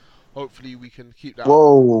evening. Hopefully we can keep that.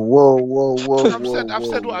 Whoa. I've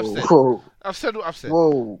said what I've said. Whoa. I've said what I've said.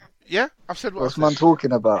 Whoa. Yeah, I've said what What's I've said. man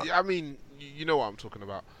talking about? I mean, you know what I'm talking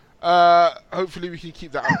about. Hopefully we can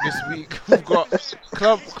keep that up this week. We've got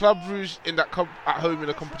Club Rouge at home in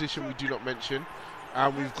a competition we do not mention,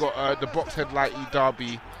 and we've got the Boxhead Lighty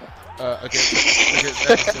derby against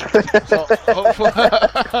Everton. So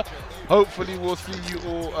hopefully we'll see you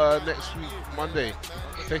all next week, Monday.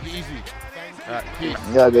 Take it easy. Peace.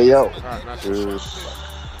 Yeah, yo. Alright, nice.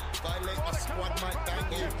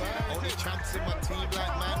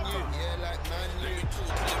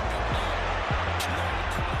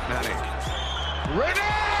 Ready!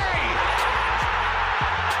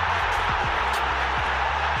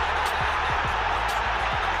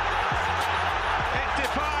 It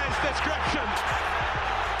defies description.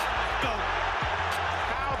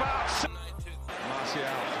 How about Martial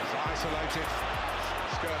is isolated.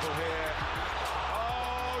 Skirtle here.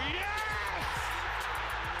 Oh yes!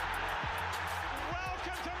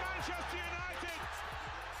 Welcome to Manchester United.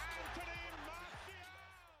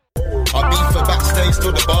 I beat for backstage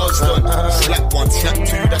till the bar's done. Slap 1, slap 2,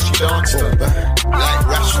 that she danced on. Like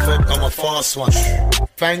Rashford, I'm a fast one.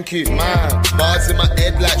 Thank you, man. Bars in my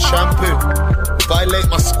head like shampoo. Violate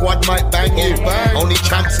my squad, might bang you. Only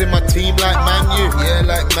champs in my team like Man U. Yeah,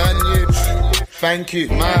 like Man U. Thank you,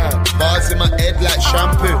 man. Bars in my head like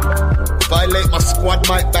shampoo. Violate my squad,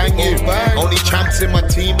 might bang you. Only champs in my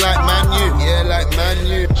team like Man U. Yeah, like Man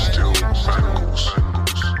U. Still bangles.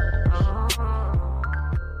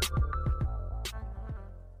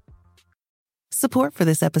 Support for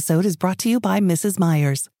this episode is brought to you by Mrs.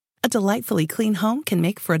 Meyer's. A delightfully clean home can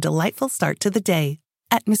make for a delightful start to the day.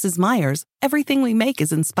 At Mrs. Meyer's, everything we make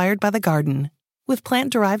is inspired by the garden. With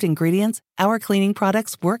plant-derived ingredients, our cleaning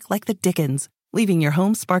products work like the dickens, leaving your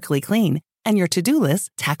home sparkly clean and your to-do list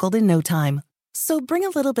tackled in no time. So bring a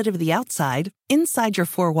little bit of the outside inside your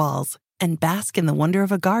 4 walls and bask in the wonder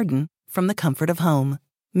of a garden from the comfort of home.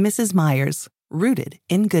 Mrs. Meyer's, rooted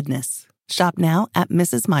in goodness. Shop now at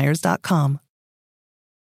mrsmeyers.com.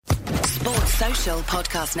 Sports Social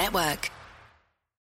Podcast Network.